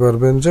করতে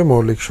পারবেন যে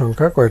মৌলিক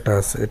সংখ্যা কয়টা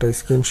আছে। এটা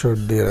স্ক্রিনশট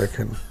দিয়ে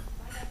রাখেন।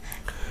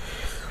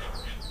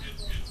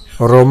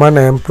 রোমান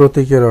এম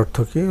প্রতীকের অর্থ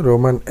কি?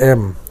 রোমান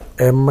এম,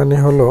 এম মানে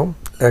হলো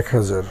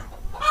 1000।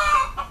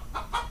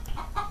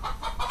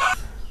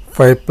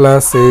 5 +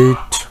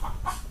 8,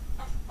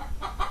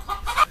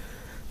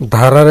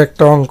 ধারার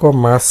একটা অঙ্ক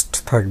মাস্ট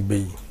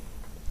থাকবেই।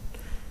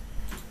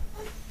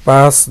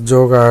 5 +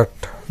 8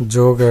 +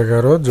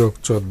 11 +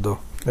 14,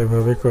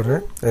 এভাবে করে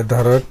এই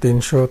ধারার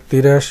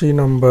 383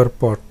 নম্বর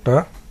পদটা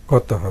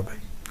কত হবে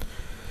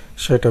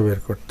সেটা বের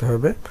করতে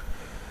হবে।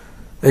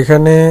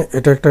 এখানে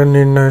এটা একটা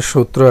নির্ণয়ের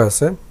সূত্র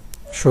আছে।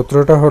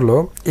 সূত্রটা হলো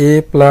a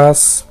 +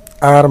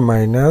 r -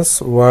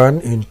 1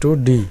 *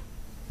 d,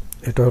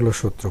 এটা হলো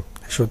সূত্র।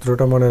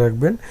 সূত্রটা মনে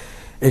রাখবেন।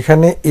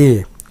 এখানে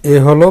a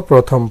হলো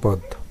প্রথম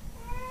পদ।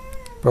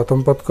 প্রথম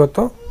পদ কত?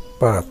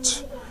 5।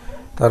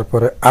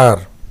 তারপরে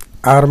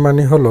r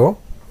মানে হলো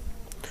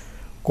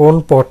কোন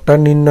পদটা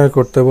নির্ণয়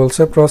করতে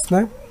বলছে প্রশ্নে,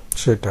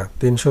 সেটা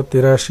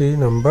 383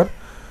 নম্বর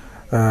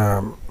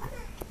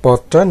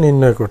পদটা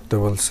নির্ণয় করতে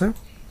বলছে।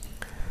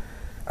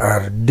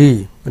 আর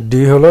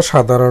ডি হলো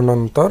সাধারণ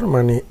অন্তর,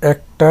 মানে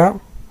একটা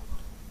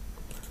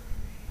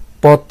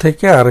পদ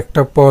থেকে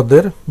আরেকটা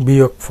পদের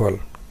বিয়োগফল।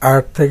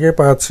 8 থেকে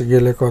 5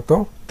 গেলে কত?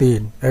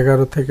 3।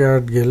 11 থেকে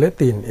 8 গেলে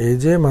 3। এই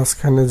যে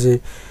মাঝখানে যে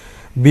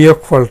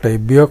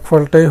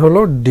বিয়োগফলটাই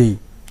হলো ডি।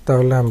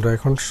 তাহলে আমরা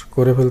এখন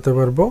করে ফেলতে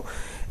পারবো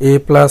a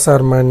 +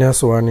 r -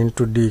 1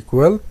 * d =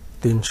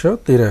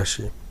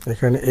 383।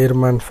 এখানে এর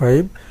মান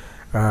 5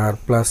 আর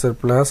প্লাসের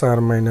প্লাস r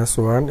 -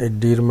 1, এই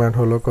d এর মান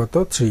হলো কত?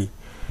 3।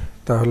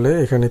 তাহলে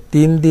এখানে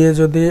 3 দিয়ে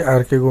যদি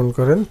r কে গুণ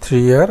করেন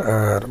 3r,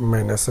 আর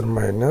মাইনাসের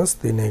মাইনাস,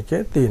 3 একে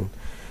 3।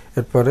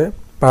 এরপরে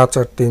 5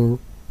 আর 3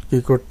 কি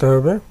করতে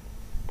হবে?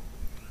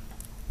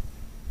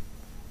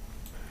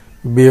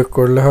 বিয়োগ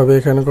করলে হবে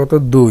এখানে কত?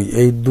 2।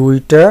 এই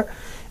 2টা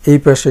এই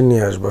পাশে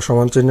নিয়ে আসবো,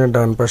 সমান চিহ্নের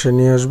ডান পাশে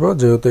নিয়ে আসবো।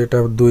 যেহেতু এটা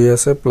 2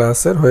 আছে,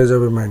 প্লাসের হয়ে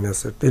যাবে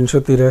মাইনাসের।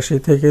 383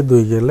 থেকে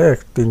 2 গেলে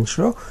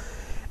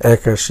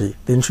 381।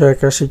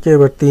 381 কে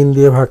এবার 3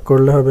 দিয়ে ভাগ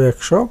করলে হবে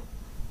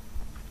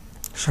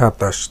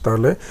 127।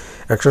 তাহলে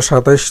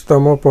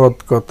 127তম পদ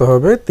কত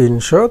হবে?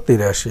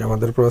 383।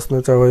 আমাদের প্রশ্নে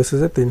চাওয়া হয়েছে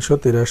যে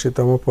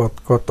 383তম পদ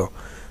কত।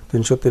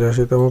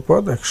 383তম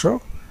পদ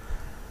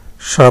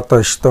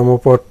 127তম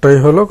পদটাই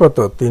হলো কত?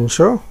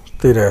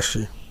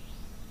 383।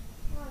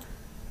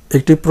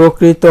 একটি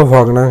প্রকৃত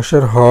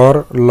ভগ্নাংশের হর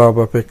লব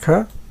অপেক্ষা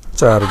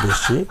 4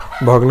 বেশি।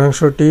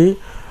 ভগ্নাংশটি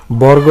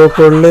বর্গ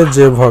করলে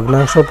যে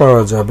ভগ্নাংশ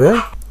পাওয়া যাবে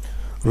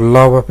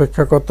লব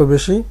অপেক্ষা কত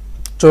বেশি?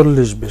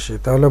 40 বেশি।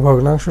 তাহলে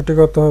ভগ্নাংশটি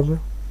কত হবে?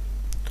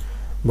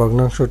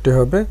 ভগ্নাংশটি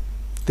হবে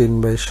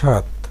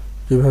 3/7।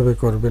 কিভাবে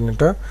করবেন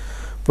এটা?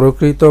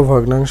 প্রকৃত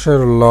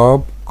ভগ্নাংশের লব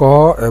ক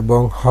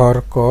এবং হর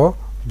ক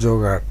যোগ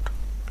 8।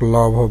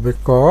 লব হবে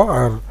ক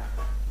আর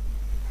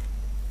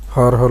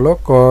হর হলো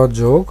ক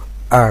যোগ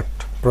 8।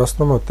 প্রশ্ন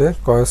মতে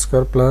ক² +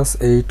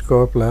 8ক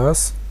 +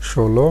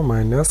 16 -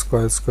 ক²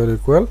 =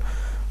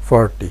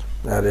 40।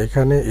 আর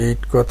এখানে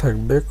 8ক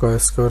থাকবে, ক²,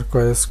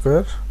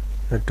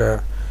 এটা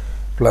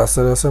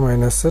প্লাসের আছে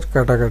মাইনাসের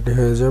কাটাকাটি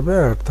হয়ে যাবে,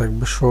 আর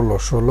থাকবে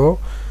 16।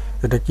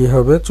 এটা কি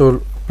হবে?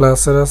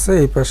 প্লাসের আছে,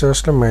 এই পাশে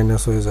আসলে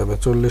মাইনাস হয়ে যাবে।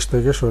 40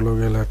 থেকে 16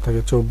 গেলে আর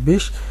থাকে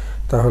 24।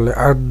 তাহলে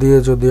 8 দিয়ে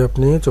যদি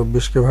আপনি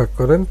 24কে ভাগ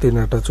করেন, 3 ×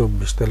 8 =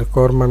 24। তাহলে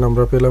কর মান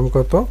আমরা পেলাম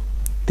কত?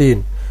 3।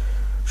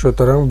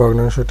 সুতরাং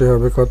ভগ্নাংশটি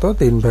হবে কত?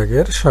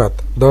 3/7।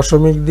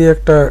 দশমিক দিয়ে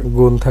একটা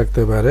গুণ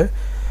থাকতে পারে।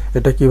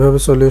 এটা কিভাবে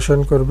সলিউশন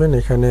করবেন?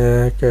 এখানে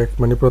 1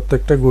 মানে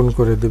প্রত্যেকটা গুণ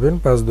করে দিবেন।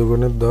 5 × 2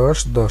 = 10,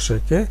 10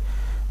 একে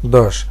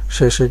 10,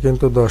 শেষে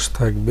কিন্তু 10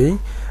 থাকবেই।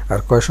 আর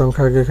কয়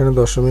সংখ্যা আগে এখানে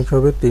দশমিক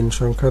হবে? 3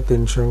 সংখ্যা,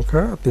 3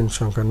 সংখ্যা, 3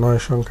 সংখ্যা, 9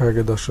 সংখ্যা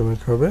আগে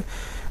দশমিক হবে।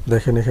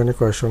 দেখেন এখানে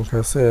কয় সংখ্যা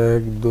আছে?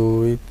 1 2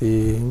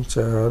 3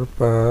 4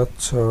 5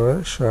 6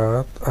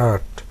 7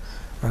 8,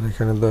 আর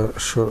এখানে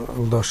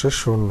 10-এর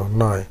 0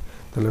 9।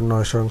 তাহলে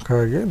 9 সংখ্যা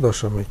আগে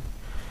দশমিক।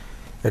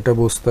 এটা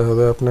বুঝতে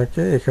হবে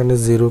আপনাকে। এখানে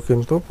 0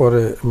 কিন্তু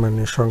পরে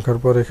মানে সংখ্যার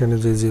পরে এখানে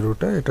যে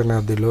 0টা এটা না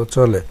দিলেও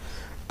চলে।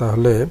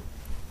 তাহলে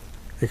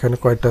এখানে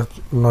কয়টা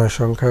 9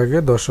 সংখ্যা আগে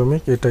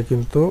দশমিক, এটা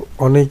কিন্তু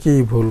অনেকেই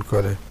ভুল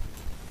করে।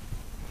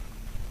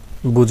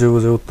 বুঝে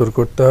বুঝে উত্তর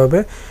করতে হবে।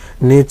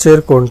 নিচের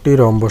কোনটি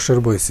রম্বসের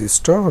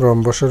বৈশিষ্ট্য?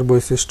 রম্বসের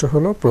বৈশিষ্ট্য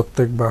হলো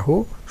প্রত্যেক বাহু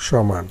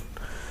সমান।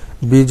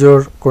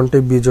 বিজোড় কোনটি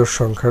বিজোড়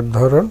সংখ্যার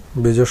ধরন?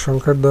 বিজোড়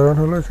সংখ্যার ধরন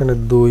হলো এখানে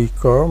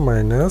 2ক -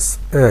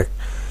 1।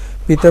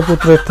 পিতা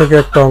পুত্রের থেকে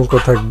একটা অঙ্ক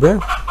থাকবে,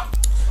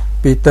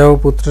 পিতা ও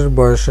পুত্রের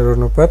বয়সের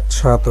অনুপাত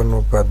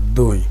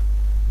 7:2।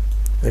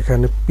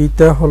 এখানে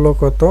পিতা হলো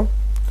কত?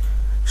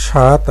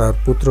 7 আর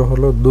পুত্র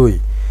হলো 2।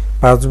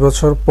 5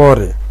 বছর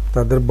পরে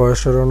তাদের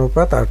বয়সের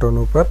অনুপাত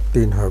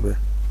 8:3 হবে।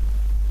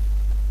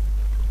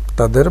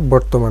 তাদের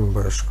বর্তমান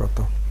বয়স কত?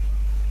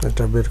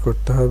 এটা বের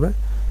করতে হবে।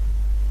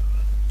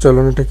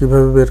 চলুন এটা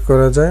কিভাবে বের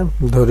করা যায়।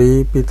 ধরি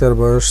পিতার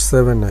বয়স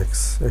 7x,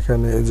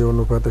 এখানে এই যে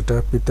অনুপাত, এটা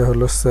পিতা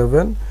হলো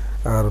 7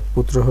 আর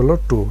পুত্র হলো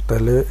 2,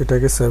 তাহলে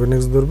এটাকে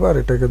 7x ধরবো আর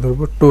এটাকে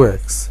ধরবো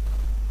 2x।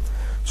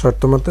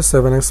 শর্ত মতে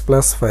 7x +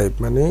 5,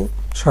 মানে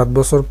 7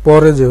 বছর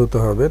পরে যেহেতু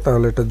হবে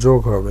তাহলে এটা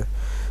যোগ হবে।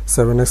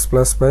 7x +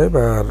 5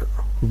 আর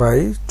বাই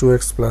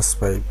 2x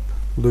 + 5,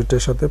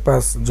 দুইটার সাথে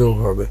 5 যোগ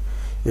হবে,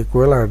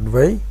 ইকুয়াল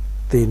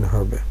 8/3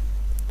 হবে।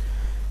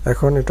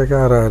 এখন এটাকে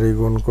আড়াআড়ি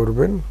গুণ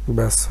করবেন,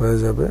 ব্যাস হয়ে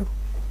যাবে।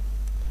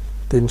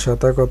 3 ×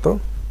 7 কত?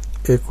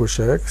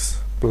 21x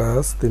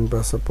প্লাস 3 ×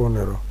 5 =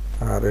 15,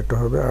 আর এটা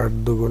হবে 8 ×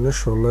 2 =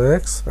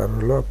 16x আর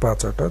হলো 5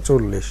 × 8 =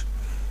 40।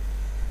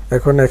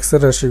 এখন x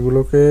এর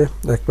রাশিগুলোকে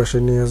এক পাশে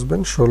নিয়ে আসবেন।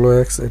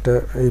 16x এটা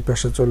এই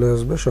পাশে চলে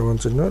আসবে, সমান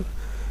চিহ্ন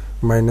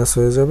মাইনাস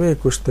হয়ে যাবে,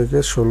 21 থেকে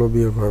 16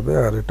 বিয়োগ হবে,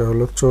 আর এটা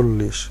হলো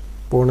 40।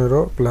 15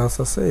 প্লাস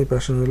আছে, এই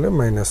পাশে হলে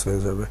মাইনাস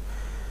হয়ে যাবে।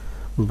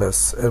 ব্যাস,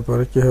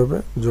 এরপরে কি হবে?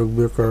 যোগ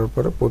বিয়োগ করার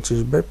পরে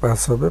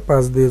 25/5 হবে।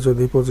 5 দিয়ে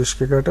যদি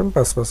 25কে কাটেন,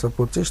 5 × 5 =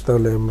 25,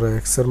 তাহলে আমরা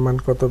x এর মান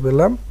কত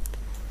পেলাম?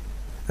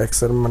 x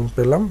এর মান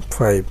পেলাম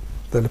 5।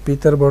 তাহলে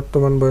পিতার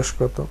বর্তমান বয়স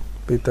কত?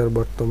 পিতার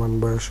বর্তমান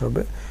বয়স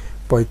হবে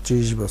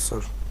 35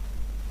 বছর।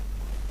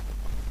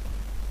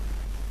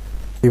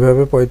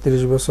 কিভাবে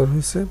 35 বছর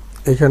হয়েছে?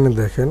 এখানে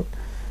দেখেন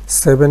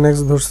 7x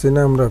ধরছি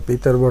না আমরা,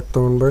 পিতার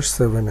বর্তমান বয়স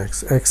 7x,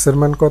 x এর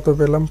মান কত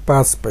পেলাম?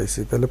 5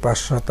 পাইছি, তাহলে 5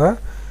 × 7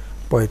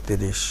 =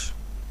 35।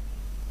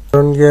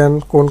 জ্ঞান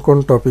কোন কোন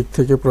টপিক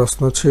থেকে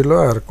প্রশ্ন ছিল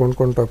আর কোন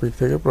কোন টপিক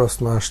থেকে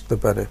প্রশ্ন আসতে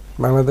পারে?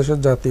 বাংলাদেশের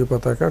জাতীয়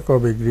পতাকা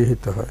কবে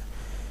গৃহীত হয়?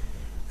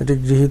 এটি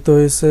গৃহীত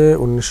হয়েছে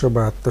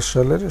 1972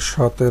 সালের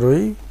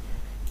 17ই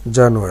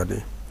জানুয়ারি।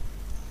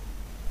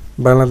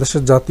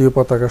 বাংলাদেশের জাতীয়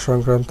পতাকা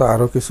সংক্রান্ত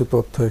আরও কিছু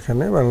তথ্য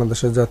এখানে।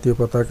 বাংলাদেশের জাতীয়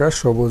পতাকা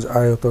সবুজ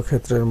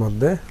আয়তক্ষেত্রের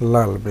মধ্যে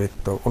লাল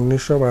বৃত্ত।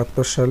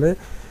 1972 সালে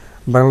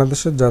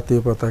বাংলাদেশের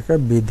জাতীয় পতাকা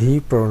বিধি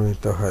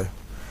প্রণীত হয়।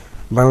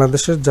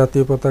 বাংলাদেশের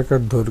জাতীয়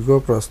পতাকার দৈর্ঘ্য,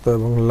 প্রস্থ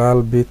এবং লাল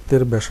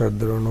বৃত্তের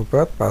ব্যাসার্ধের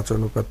অনুপাত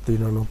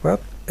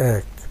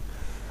 5:3:1।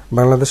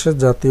 বাংলাদেশের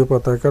জাতীয়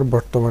পতাকার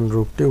বর্তমান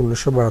রূপটি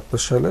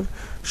 1972 সালের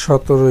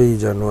 17ই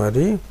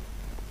জানুয়ারি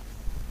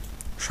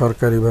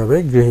সরকারিভাবে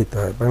গৃহীত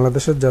হয়।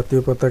 বাংলাদেশের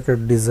জাতীয় পতাকার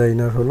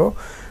ডিজাইনার হলো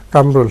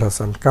কামরুল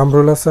হাসান।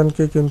 কামরুল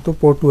হাসানকে কিন্তু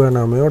পটুয়া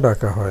নামেও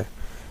ডাকা হয়,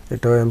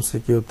 এটাও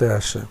এমসিকিউতে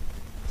আসে।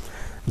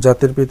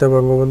 জাতির পিতা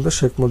বঙ্গবন্ধু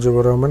শেখ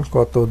মুজিবুর রহমান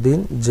কতদিন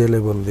জেলে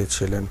বন্দী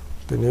ছিলেন?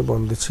 তিনি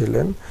বন্দী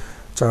ছিলেন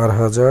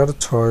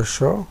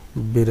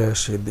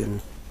 4682 দিন।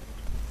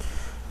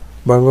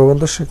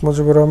 বঙ্গবন্ধু শেখ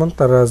মুজিবুর রহমান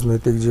তার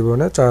রাজনৈতিক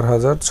জীবনে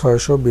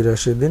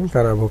 4682 দিন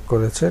কারাভোগ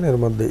করেছেন। এর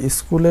মধ্যে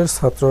স্কুলের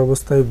ছাত্র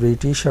অবস্থায়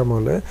ব্রিটিশ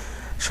আমলে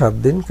 7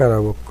 দিন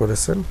কারাভোগ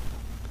করেছেন।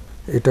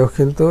 এটাও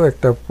কিন্তু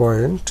একটা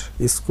পয়েন্ট,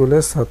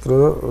 স্কুলের ছাত্র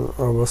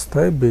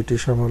অবস্থায়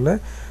ব্রিটিশ আমলে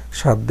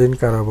 7 দিন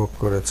কারাভোগ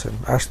করেছেন,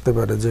 আসতে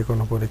পারে যে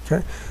কোনো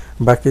পরীক্ষায়।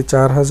 বাকি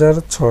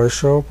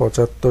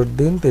 4675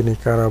 দিন তিনি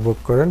কারাভোগ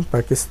করেন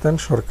পাকিস্তান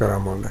সরকার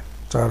আমলে,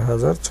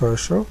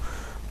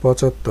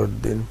 4675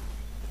 দিন।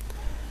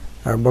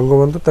 আর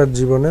বঙ্গবন্ধু তার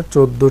জীবনে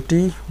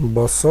 14টি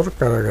বছর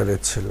কারাগারে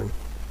ছিলেন।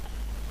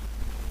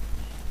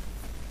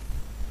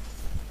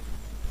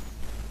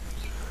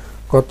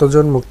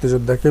 কতজন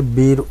মুক্তিযোদ্ধাকে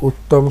বীর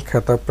উত্তম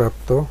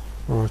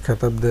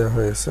খেতাব দেওয়া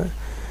হয়েছে?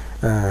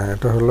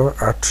 এটা হলো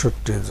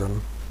 68 জন।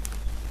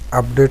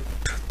 আপডেট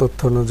তথ্য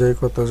অনুযায়ী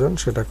কতজন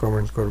সেটা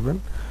কমেন্ট করবেন।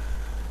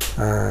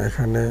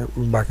 এখানে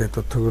বাকি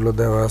তথ্যগুলো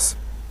দেওয়া আছে।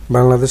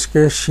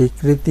 বাংলাদেশকে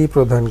স্বীকৃতি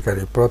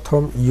প্রদানকারী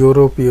প্রথম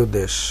ইউরোপীয়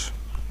দেশ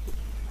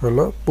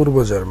হলো পূর্ব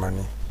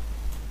জার্মানি।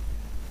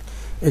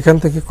 এখান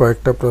থেকে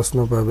কয়েকটা প্রশ্ন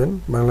পাবেন।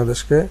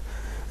 বাংলাদেশকে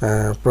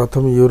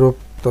প্রথম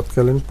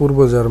তৎকালীন পূর্ব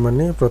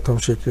জার্মানি প্রথম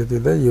স্বীকৃতি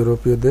দেয়,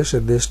 ইউরোপীয় দেশ।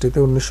 এই দেশটিতে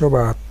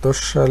 1972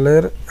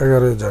 সালের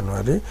 11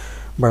 জানুয়ারি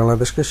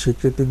বাংলাদেশকে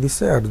স্বীকৃতি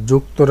দিছে, আর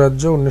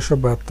যুক্তরাজ্য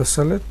 1972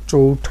 সালের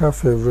 4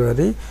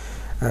 ফেব্রুয়ারি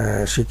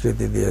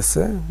স্বীকৃতি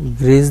দিয়েছে।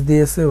 গ্রিস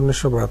দিয়েছে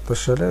 1972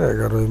 সালের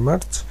 11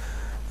 মার্চ,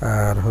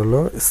 আর হলো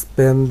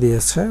স্পেন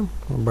দিয়েছে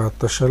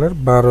 72 সালের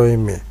 12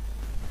 মে।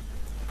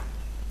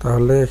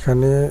 তাহলে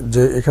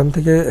এখান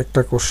থেকে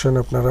একটা কোশ্চেন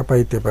আপনারা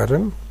পাইতে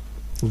পারেন।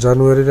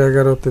 জানুয়ারির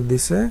 11তে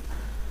দিছে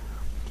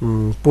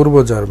পূর্ব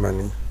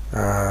জার্মানি,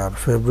 আর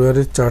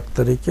ফেব্রুয়ারির 4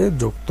 তারিখে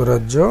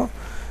যুক্তরাজ্য,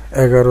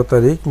 11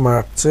 তারিখ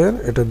মার্চের,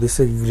 এটা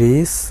দিছে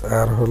গ্রিস।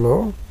 আর হলো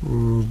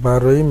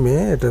 12ই মে,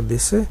 এটা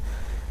দিছে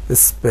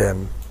স্পেন।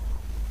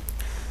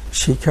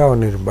 শিক্ষা ও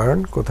নির্মাণ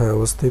কোথায়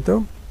অবস্থিত?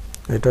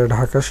 এটা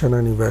ঢাকা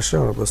সেনানিবাসে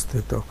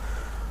অবস্থিত।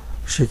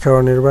 শিক্ষা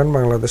ও নির্মাণ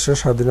বাংলাদেশের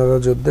স্বাধীনতা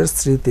যুদ্ধের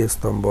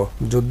স্মৃতিস্তম্ভ।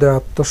 যুদ্ধে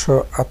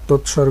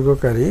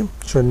আত্মোৎসর্গকারী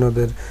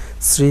সৈন্যদের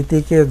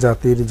স্মৃতিকে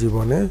জাতির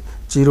জীবনে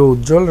চির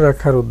উজ্জ্বল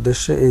রাখার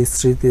উদ্দেশ্যে এই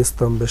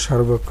স্মৃতিস্তম্ভে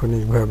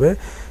সার্বক্ষণিকভাবে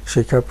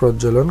শিক্ষা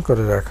প্রজ্বলন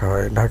করে রাখা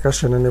হয়। ঢাকা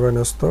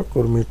সেনানিবাসস্থ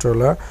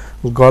কুর্মিটোলা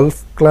গলফ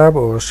ক্লাব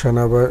ও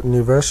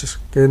সেনানিবাস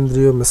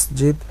কেন্দ্রীয়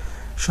মসজিদ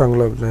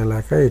সংলগ্ন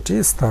এলাকায় এটি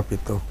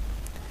স্থাপিত।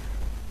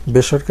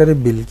 বেসরকারি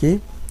বিল কি?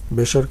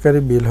 বেসরকারি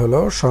বিল হলো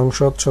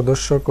সংসদ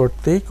সদস্য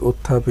কর্তৃক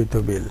উত্থাপিত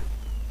বিল।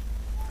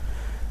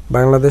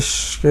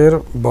 বাংলাদেশের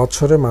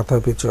বছরে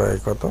মাথাপিছু আয়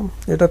কত?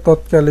 এটা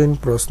তৎকালীন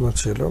প্রশ্ন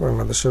ছিল।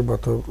 বাংলাদেশের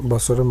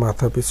বছরে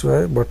মাথাপিছু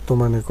আয়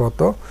বর্তমানে কত?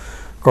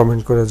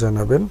 কমেন্ট করে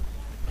জানাবেন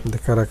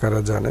কারা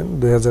কারা জানেন।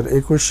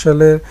 2021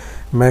 সালের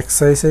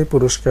ম্যাগসাইসে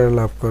পুরস্কার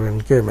লাভ করেন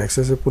কে?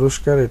 ম্যাগসাইসে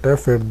পুরস্কার এটা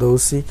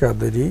ফেরদৌসি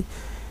কাদেরি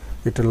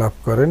এটা লাভ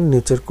করেন।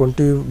 নিচের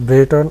কোনটি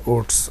ব্রেটন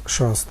উডস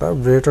সংস্থা?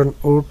 ব্রেটন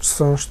উডস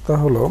সংস্থা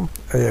হলো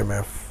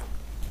IMF।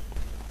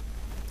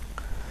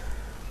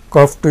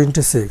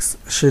 COP26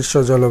 শীর্ষ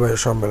জলবায়ু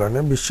সম্মেলনে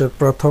বিশ্বের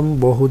প্রথম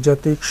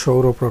বহুজাতিক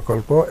সৌর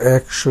প্রকল্প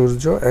এক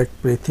সূর্য এক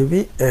পৃথিবী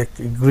এক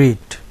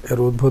গ্রিড এর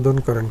উদ্বোধন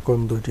করেন কোন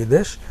দুইটি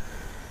দেশ?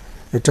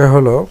 এটা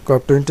হলো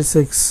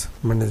COP26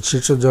 মানে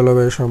শীর্ষ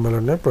জলবায়ু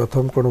সম্মেলনে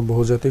প্রথম কোনো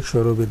বহুজাতিক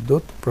সৌর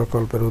বিদ্যুৎ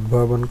প্রকল্পের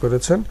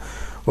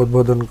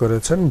উদ্বোধন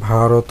করেছেন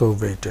ভারত ও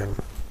ব্রিটেন,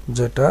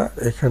 যেটা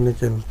এখানে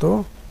কিন্তু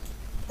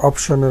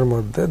অপশনের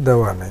মধ্যে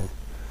দেওয়া নেই।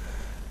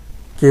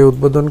 কে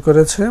উদ্বোধন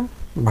করেছে?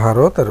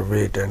 ভারত আর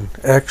ব্রিটেন।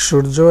 এক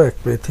সূর্য এক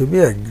পৃথিবী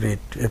এক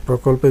গ্রিড এ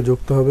প্রকল্পে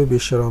যুক্ত হবে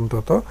বিশ্বের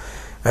অন্তত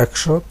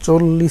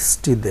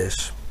 140টি দেশ।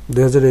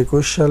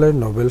 2021 সালের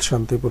নোবেল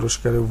শান্তি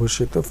পুরস্কারে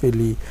ভূষিত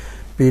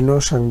ফিলিপিনো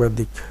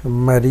সাংবাদিক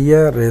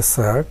মারিয়া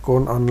রেসা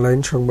কোন অনলাইন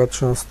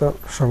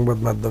সংবাদ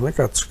মাধ্যমে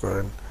কাজ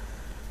করেন?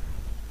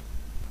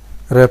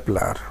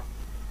 রেপলার।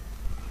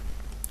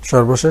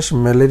 সর্বশেষ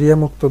ম্যালেরিয়া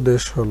মুক্ত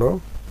দেশ হলো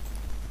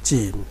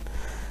চীন।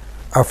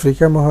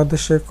 আফ্রিকা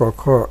মহাদেশে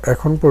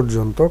এখন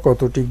পর্যন্ত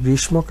কতটি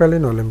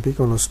গ্রীষ্মকালীন অলিম্পিক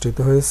অনুষ্ঠিত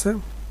হয়েছে?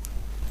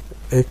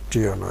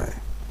 একটিও নয়।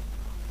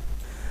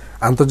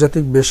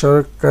 আন্তর্জাতিক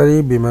বেসরকারি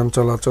বিমান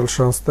চলাচল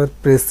সংস্থার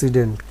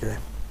প্রেসিডেন্টকে?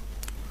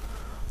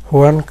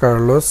 Juan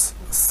Carlos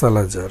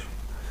সালাজার।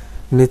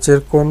 নিচের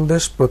কোন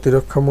দেশ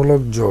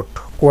প্রতিরক্ষামূলক জোট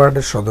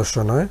কোয়াডের সদস্য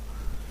নয়?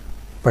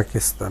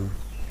 পাকিস্তান।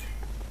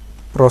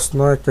 প্রশ্ন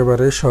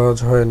একেবারেই সহজ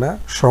হয় না,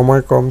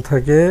 সময় কম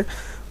থাকে,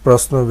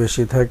 প্রশ্ন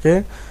বেশি থাকে,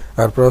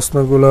 আর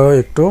প্রশ্নগুলো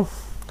একটু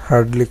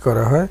হার্ডলি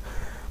করা হয়।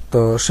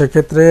 তো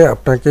সেক্ষেত্রে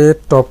আপনাকে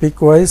টপিক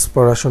ওয়াইজ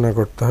পড়াশোনা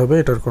করতে হবে,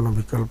 এটার কোনো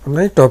বিকল্প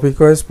নেই। টপিক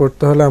ওয়াইজ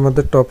পড়তে হলে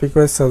আমাদের টপিক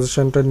ওয়াইজ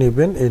সাজেশনটা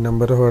নেবেন, এই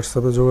নাম্বারে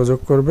হোয়াটসঅ্যাপে যোগাযোগ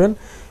করবেন।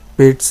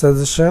 পেইড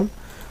সাজেশন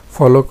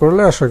ফলো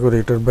করলে আশা করি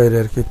এটার বাইরে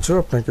আর কিচ্ছু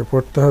আপনাকে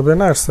পড়তে হবে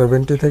না। আর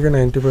 70 থেকে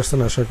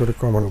 90% আশা করি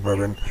কমন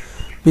পাবেন।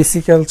 পিসি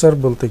কালচার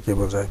বলতে কি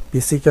বোঝায়?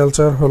 পিসি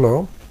কালচার হলো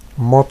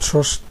মৎস্য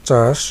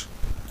চাষ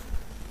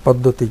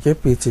পদ্ধতিকে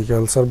পিসি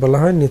কালচার বলা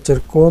হয়। নিচের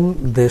কোন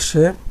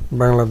দেশে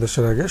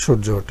বাংলাদেশের আগে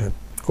সূর্য ওঠে?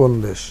 কোন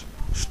দেশ?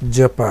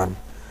 জাপান।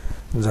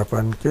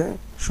 জাপানকে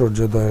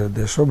সূর্যোদয়ের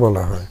দেশও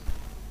বলা হয়।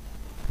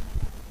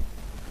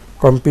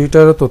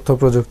 কম্পিউটার ও তথ্য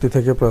প্রযুক্তি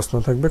থেকে প্রশ্ন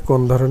থাকবে,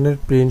 কোন ধরনের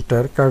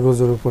প্রিন্টার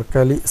কাগজের উপর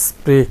কালি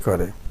স্প্রে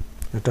করে?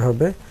 এটা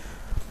হবে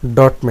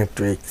dot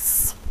matrix.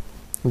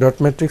 Dot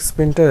matrix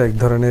printer এক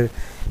ধরনের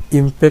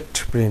ইম্প্যাক্ট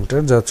প্রিন্টার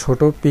যা ছোট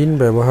পিন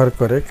ব্যবহার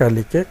করে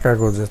কালিকে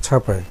কাগজে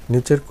ছাপায়।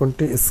 নিচের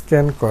কোনটি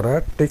স্ক্যান করা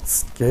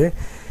টেক্সটকে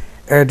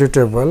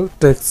এডিটেবল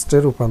টেক্সটে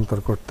রূপান্তর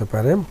করতে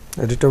পারে?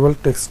 এডিটেবল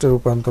টেক্সটে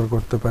রূপান্তর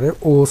করতে পারে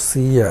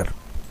OCR।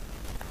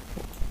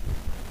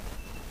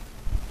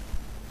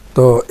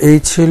 তো এই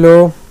ছিল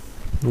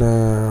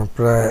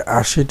প্রায়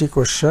 80টি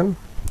কোশ্চেন।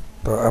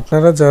 তো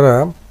আপনারা যারা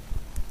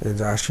এই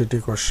যে 80টি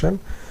কোশ্চেন,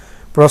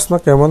 প্রশ্ন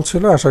কেমন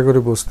ছিল আশা করি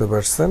বুঝতে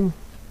পারছেন।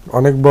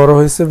 অনেক বড়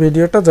হয়েছে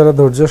ভিডিওটা, যারা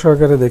ধৈর্য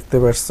সহকারে দেখতে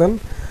পারছেন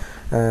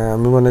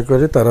আমি মনে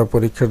করি তারা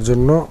পরীক্ষার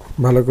জন্য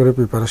ভালো করে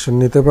প্রিপারেশন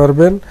নিতে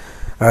পারবেন।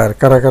 আর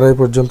কারা কারা এই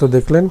পর্যন্ত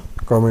দেখলেন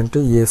কমেন্টে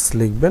ইয়েস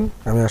লিখবেন,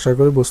 আমি আশা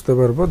করি বুঝতে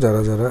পারবো।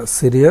 যারা যারা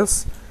সিরিয়াস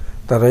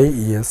তারাই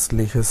ইয়েস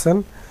লিখেছেন।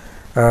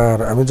 আর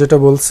আমি যেটা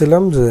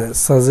বলছিলাম যে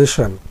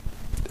সাজেশন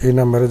এই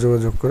নাম্বারে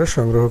যোগাযোগ করে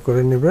সংগ্রহ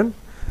করে নেবেন।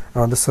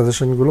 আমাদের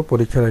সাজেশনগুলো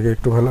পরীক্ষার আগে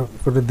একটু ভালো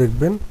করে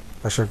দেখবেন,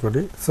 আশা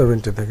করি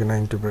 70 থেকে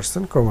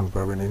 90% কমন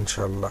পাবেন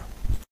ইনশাল্লাহ।